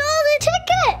 Oh no, the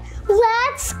ticket.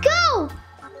 Let's go.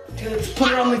 Okay, let's put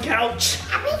her on the couch.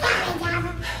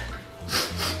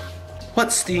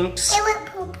 What stinks? It was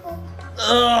poo-poo.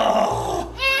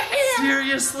 Oh,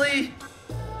 seriously?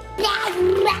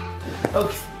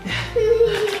 Okay.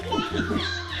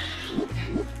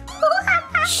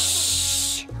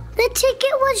 Shh. The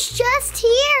ticket was just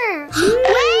here.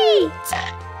 Wait.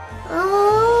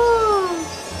 Oh.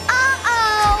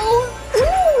 Uh-oh.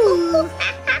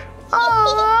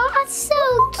 Oh, so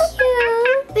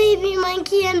cute. Baby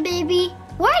monkey and baby.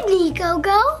 Where'd Niko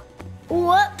go?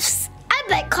 Whoops. I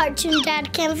bet Cartoon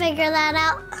Dad can figure that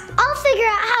out. I'll figure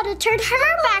out how to turn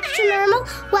her back to normal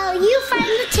while you find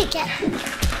the ticket.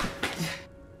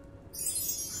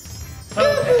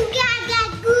 Goo-goo gaga,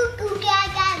 goo-goo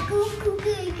gaga, goo-goo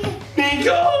gaga.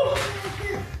 Niko!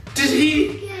 Did he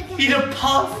eat a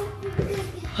puff?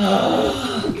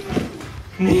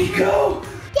 Niko!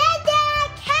 Dada,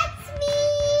 catch me!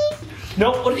 No,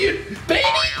 what are you, baby?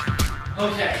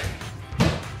 Okay.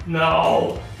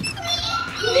 No.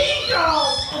 Niko!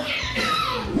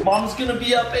 Okay. Mom's gonna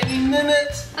be up any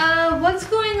minute. What's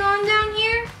going on down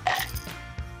here?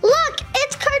 Look,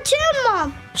 it's Cartoon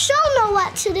Mom. She'll know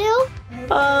what to do.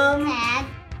 I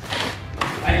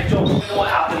don't know what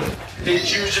happened.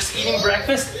 She was just eating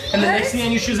breakfast, and the next thing I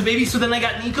knew, she was a baby. So then I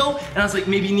got Niko, and I was like,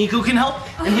 maybe Niko can help,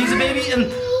 and he's a baby,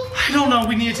 and I don't know.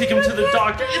 We need to take him to the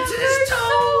doctor. It's his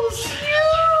toes. So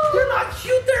cute. They're not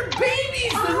cute. They're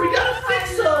babies. We gotta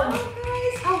fix them.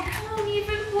 Oh, don't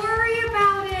even worry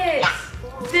about it.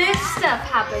 This stuff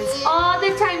happens all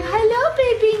the time. Hello,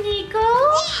 baby Niko.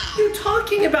 What are you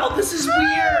talking about? This is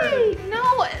weird.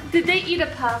 No, did they eat a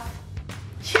puff?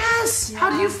 Yes. How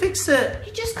do you fix it?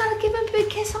 You just gotta give him a big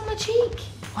kiss on the cheek.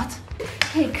 What?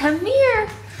 Hey, come here.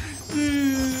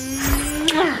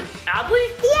 Adley?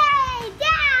 Yay,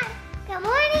 Dad! Good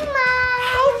morning, Mom.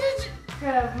 How did you...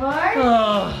 Good morning.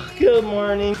 Oh, good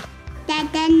morning.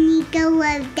 Dada, Niko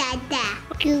was Dada.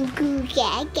 Goo goo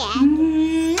gaga.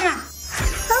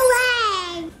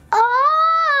 Hooray!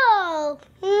 Oh!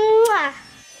 Mwah.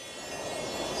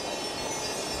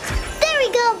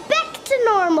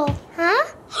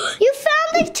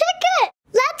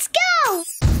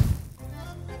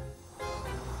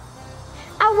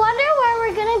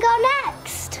 we're gonna go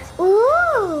next.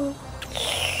 Ooh.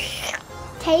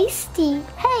 Tasty.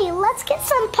 Hey, let's get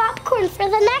some popcorn for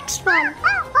the next one.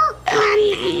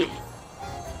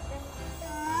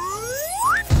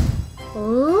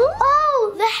 Ooh.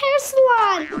 Oh, the hair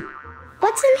salon.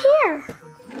 What's in here?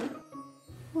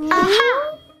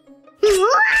 Aha.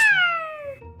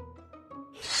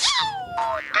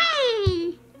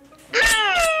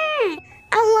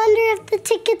 I wonder if the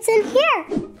ticket's in here.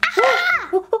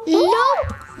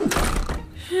 Nope.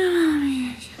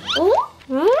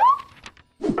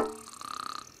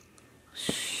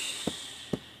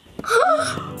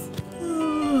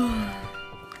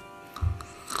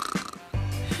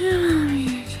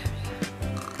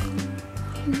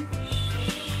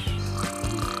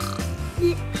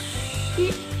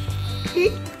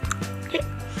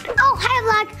 Oh, hi,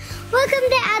 Vlog. Welcome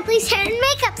to Adley's Hair and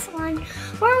Makeup Salon.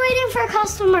 We're waiting for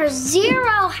customers.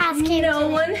 Zero has came No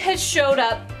today. one has showed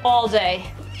up all day.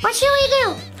 What should we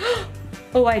do?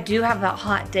 Oh, I do have that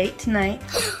hot date tonight.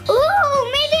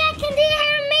 Ooh, maybe I can do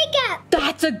hair and makeup.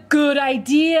 That's a good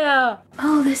idea.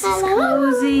 Oh, this is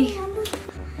cozy.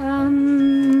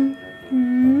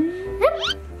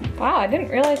 Wow, I didn't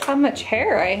realize how much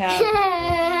hair I have. I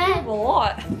have a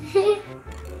lot.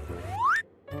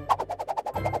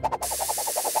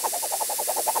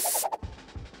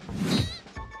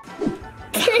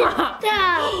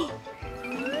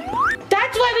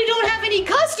 That's why we don't have any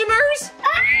customers.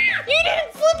 You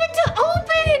didn't flip it to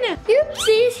open.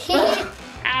 Oopsies.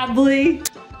 Adley.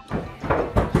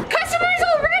 Customers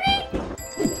already?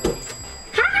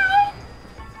 Hi.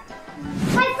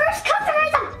 My first customer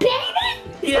is a baby?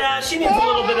 Yeah, she needs a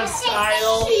little bit of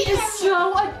style. She is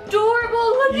so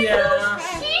adorable. Look at those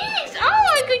cheeks. Oh,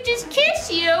 I could just kiss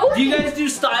you. Do you guys do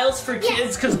styles for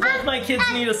kids? Because both my kids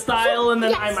need a style, and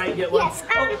then I might get one. Yes.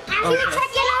 Can you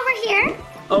check in over here?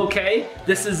 Okay,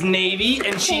 this is Navey,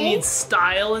 and she needs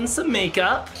style and some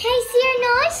makeup. Can I see your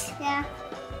nose? Yeah.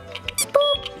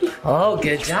 Boop. Oh,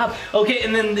 good job. Okay,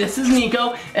 and then this is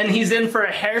Niko, and he's in for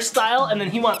a hairstyle, and then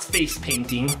he wants face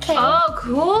painting. Okay. Oh,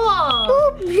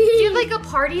 cool. Do you have like a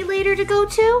party later to go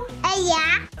to?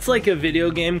 Yeah. It's like a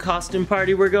video game costume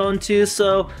party we're going to,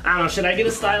 so I don't know, should I get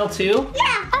a style too?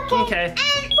 Yeah. Okay.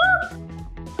 Okay.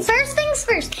 First things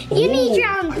first. You need your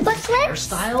own foot clips.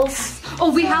 Hairstyles? Oh,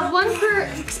 we have one for,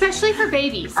 especially for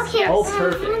babies. Okay. Oh,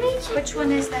 perfect. Let me check. Which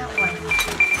one is that one?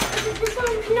 This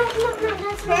one. No, that's one.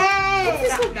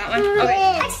 This one. That one?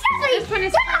 Okay. Excuse me. This one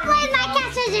is Don't play my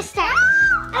cash register.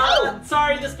 Oh,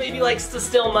 sorry, this baby likes to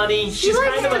steal money. She's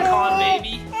kind of a con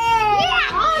baby.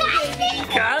 Yeah.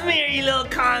 Come here, you little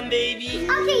con baby.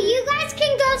 Okay, you guys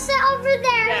can go sit over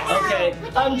there. Okay,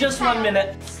 just 1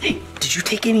 minute. Hey, did you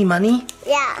take any money?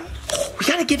 Yeah. We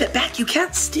gotta give it back. You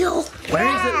can't steal. Where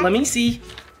is it? Let me see.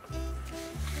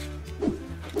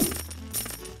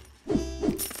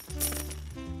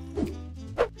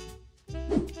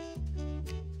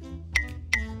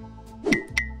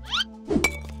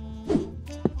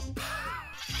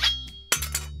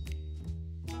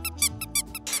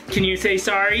 Can you say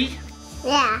sorry?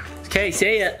 Yeah. Okay,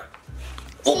 say it.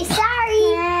 Say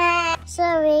sorry.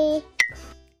 Sorry.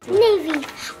 Navey,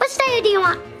 what style do you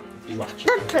want? You watch.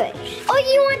 The push. Oh,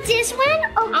 you want this one?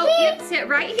 Okay. Oh, yep, sit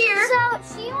right here. So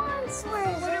she wants where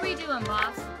is What it? are we doing,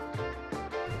 boss?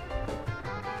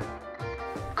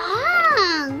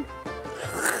 Ah.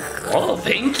 Oh,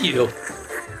 thank you.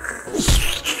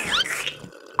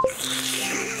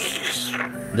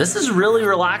 This is really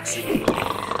relaxing.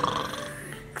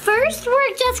 First,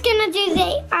 we're just gonna do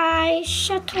the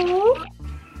eyeshadow.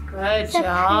 Good The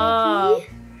job.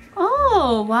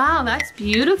 Oh, wow, that's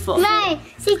beautiful. No,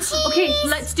 see cheese. Okay,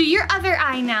 let's do your other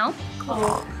eye now.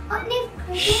 Oh,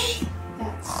 Navey.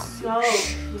 That's so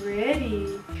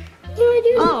pretty. You wanna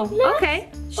do Oh, that? okay.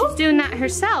 She's doing that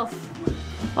herself.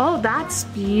 Oh, that's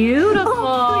beautiful.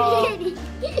 Oh, pretty.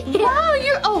 Wow,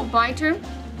 oh, my turn.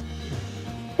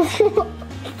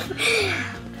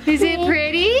 Is it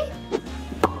pretty?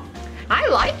 I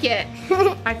like it.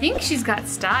 I think she's got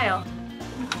style.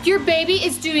 Your baby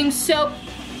is doing so...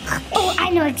 Oh, I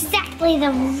know exactly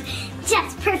the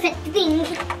just perfect thing.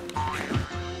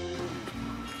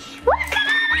 What?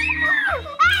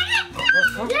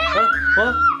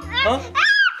 Huh?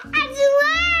 I'm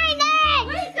learning!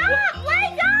 Wake up!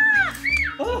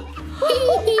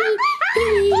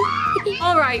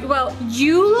 All right, well,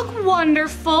 you look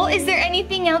wonderful. Is there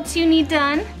anything else you need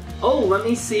done? Oh, let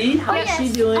me see. How's she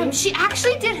doing? She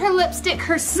actually did her lipstick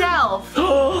herself.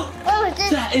 Oh, Oh,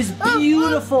 this. that is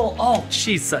beautiful. Oh,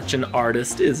 she's such an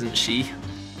artist, isn't she?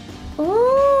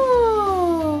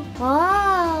 Ooh!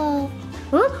 Wow!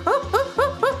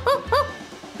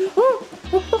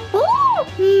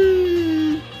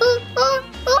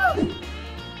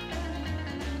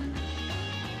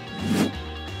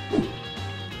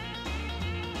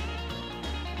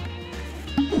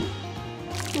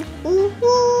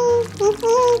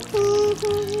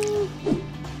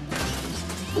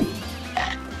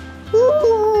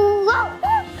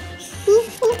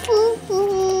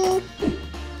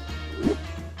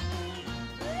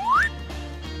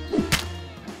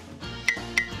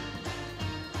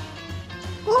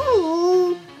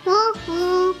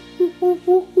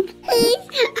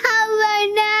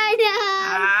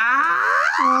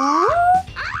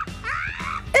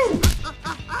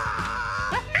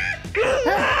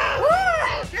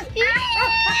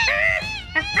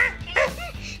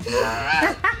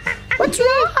 What's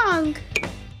wrong?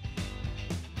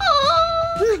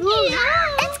 Oh,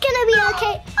 it's gonna be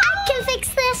okay. I can fix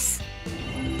this.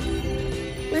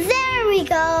 There we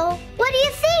go. What do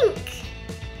you think?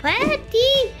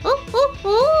 Pretty.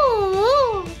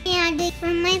 And for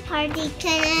my party,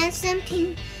 can I have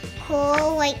something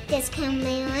cool like this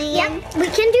chameleon? Yep, we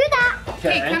can do that.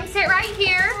 Okay, come sit right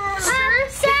here. Sir?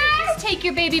 Just take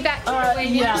your baby back to the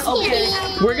waiting Yeah, room. okay.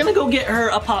 We're gonna go get her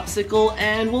a popsicle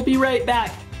and we'll be right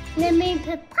back. Let me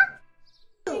put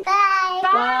Bye.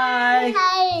 Bye.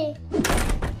 Hi.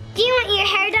 Do you want your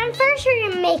hair done first or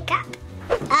your makeup?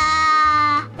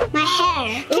 My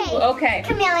hair. Ooh, okay.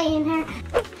 Chameleon hair.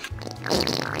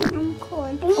 I'm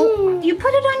cool. You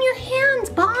put it on your hands,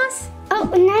 boss. Oh,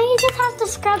 now you just have to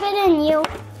scrub it in you.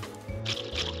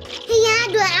 Yeah,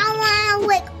 but I want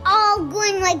like all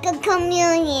going like a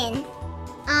chameleon.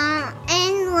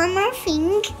 And one more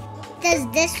thing. Does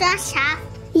this wash off?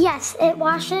 Yes, it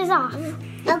washes off.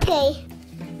 Okay.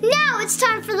 Now it's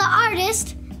time for the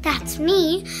artist, that's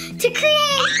me, to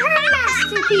create her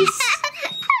masterpiece.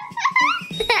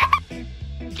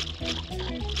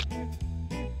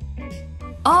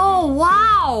 Oh,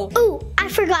 wow. Ooh, I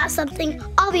forgot something.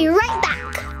 I'll be right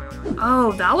back.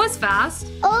 Oh, that was fast.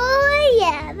 Oh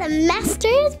yeah, the master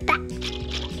is back.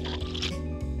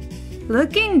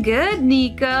 Looking good,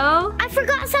 Niko. I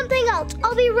forgot something else.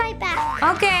 I'll be right back.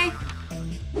 Okay.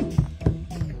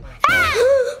 Ah!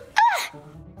 Ah!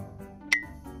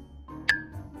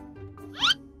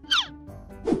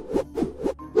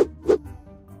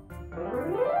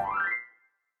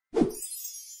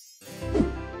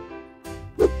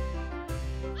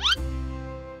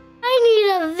 I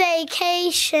need a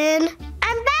vacation.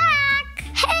 I'm back.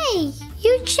 Hey,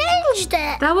 you changed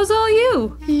it. That was all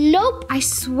you. Nope. I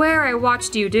swear I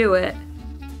watched you do it.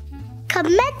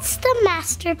 Commence the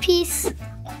masterpiece.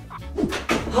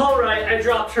 All right, I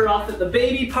dropped her off at the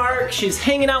baby park. She's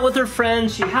hanging out with her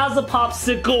friends. She has a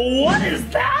popsicle. What is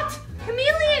that?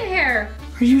 Chameleon hair.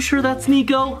 Are you sure that's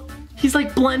Niko? He's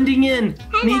like blending in.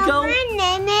 Hello, Niko? my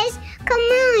name is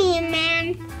Chameleon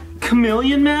Man.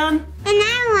 Chameleon Man? And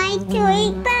I like to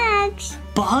eat bugs.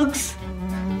 Bugs?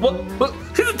 What?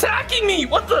 He's attacking me!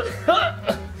 What the?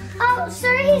 Oh,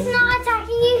 sir, he's not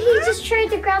attacking you. He just tried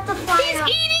to grab the fly.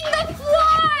 He's eating the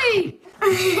fly.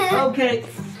 Okay.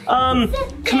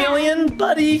 Chameleon,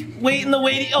 buddy, wait in the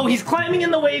waiting. Oh, he's climbing in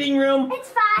the waiting room. It's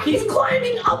fine. He's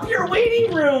climbing up your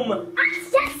waiting room.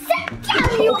 Just sit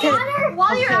down, you Okay. water.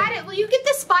 While you're at it, will you get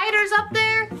the spiders up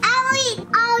there? I'll eat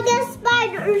all the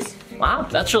spiders. Wow,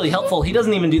 that's really helpful. He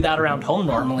doesn't even do that around home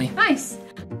normally. Nice.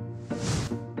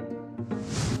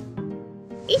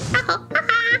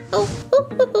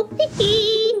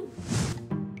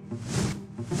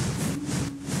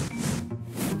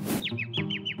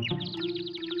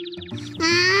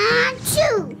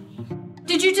 Achoo.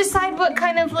 Did you decide what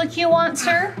kind of look you want,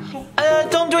 sir?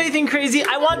 Don't do anything crazy.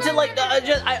 I want to like,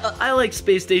 I like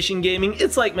Space Station Gaming.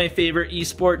 It's like my favorite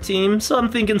esport team, so I'm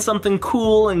thinking something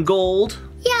cool and gold.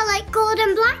 Yeah, like gold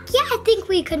and black. Yeah, I think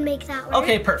we could make that work.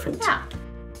 Okay, perfect. Yeah.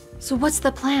 So what's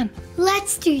the plan?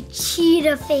 Let's do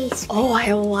cheetah face. Oh,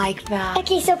 I like that.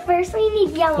 Okay, so first we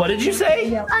need yellow. What did you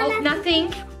say? Oh,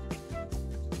 nothing.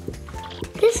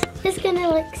 This is gonna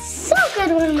look so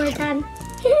good one more time.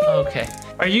 Okay.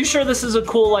 Are you sure this is a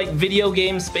cool like video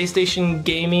game Space Station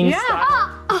Gaming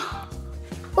style?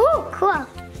 Oh, cool.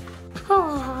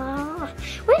 Oh,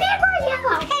 we need more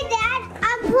yellow. Hey, Dad,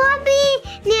 I'm probably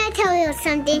need to tell you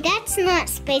something. That's not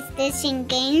Space Station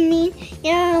Gaming.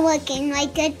 You're looking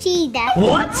like a cheetah.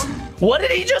 What? What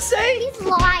did he just say? He's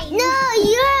lying. No,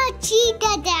 you're a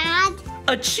cheetah, Dad.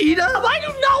 A cheetah? I do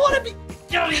not want to be.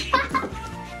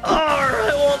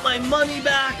 I want my money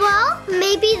back. Well,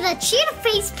 maybe the cheetah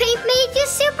face paint made you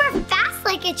super fast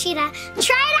like a cheetah.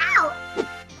 Try it out.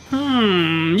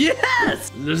 Yes.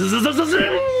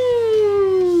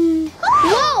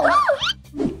 Whoa.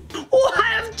 Oh, I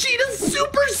have cheetah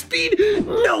super speed.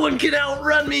 No one can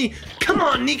outrun me. Come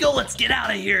on, Niko, let's get out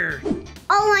of here.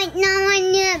 Oh, wait, no, I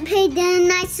need to pay the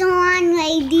nice Salon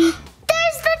lady.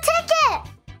 There's the ticket.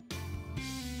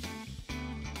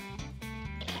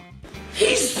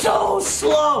 He's so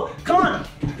slow. Come on.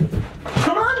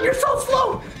 Come on, you're so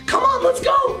slow. Come on, let's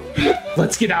go.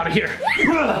 Let's get out of here.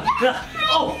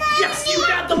 Oh, yes, you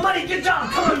got the money. Good job.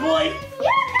 Come on, boy.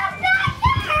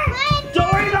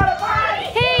 Don't worry about it. Bye.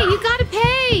 Hey, you gotta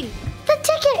pay. The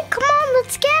ticket. Come on,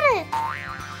 let's get it.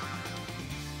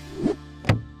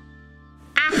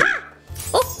 Aha!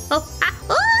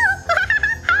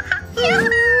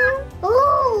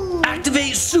 Ooh.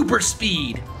 Activate super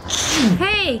speed.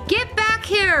 Hey, get back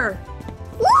here.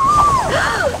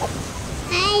 Hello.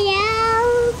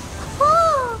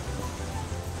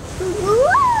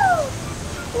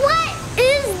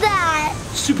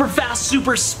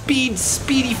 super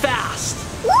speedy fast.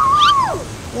 Woo!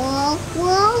 Whoa,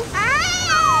 whoa,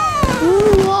 ah!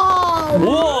 Whoa!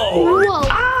 Whoa! Whoa!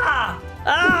 Ah!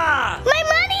 Ah! My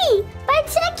money! My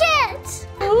tickets!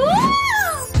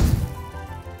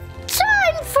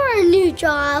 Time for a new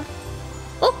job.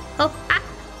 Oh, oh, ah,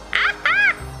 ah,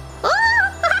 ah.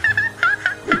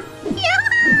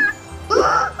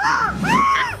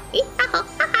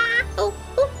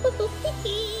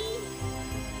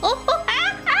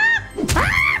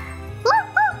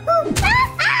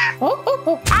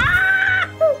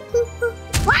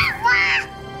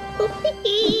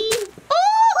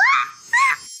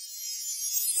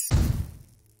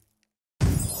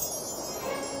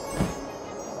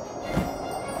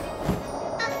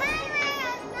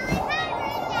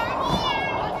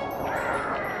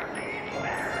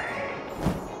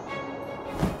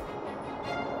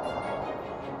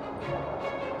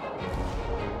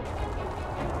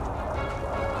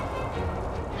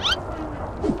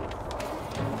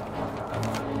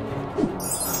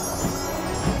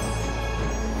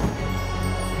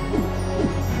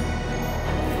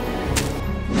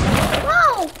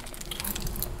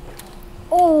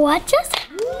 What just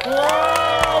happened?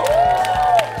 Whoa!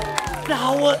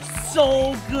 That was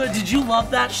so good. Did you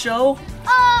love that show?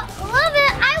 Love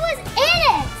it. I was in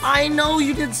it. I know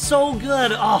you did so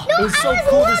good. Oh, No, it was so I was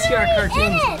cool to see our literally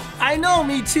cartoons. in it. I know,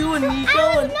 me too, and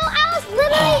Niko. I was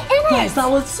literally in it. Guys, that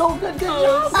was so good. Good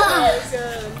job.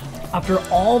 After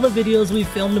all the videos we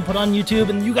filmed and put on YouTube,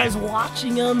 and you guys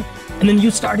watching them, and then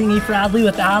you starting E for Adley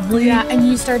with Adley. Yeah, and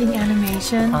you starting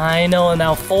animation. I know, and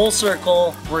now full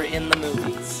circle, we're in the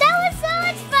movies. That was so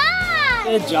much fun.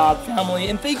 Good job, family,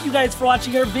 and thank you guys for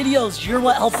watching our videos. You're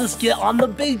what helped us get on the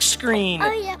big screen. Oh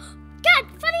yeah. Good.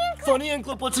 Funny and clip. Funny and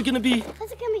clip, what's it gonna be?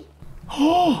 What's it gonna be?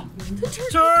 Oh,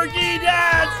 turkey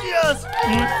dance, yes!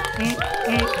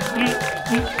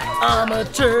 I'm a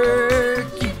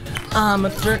turkey, I'm a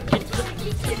turkey.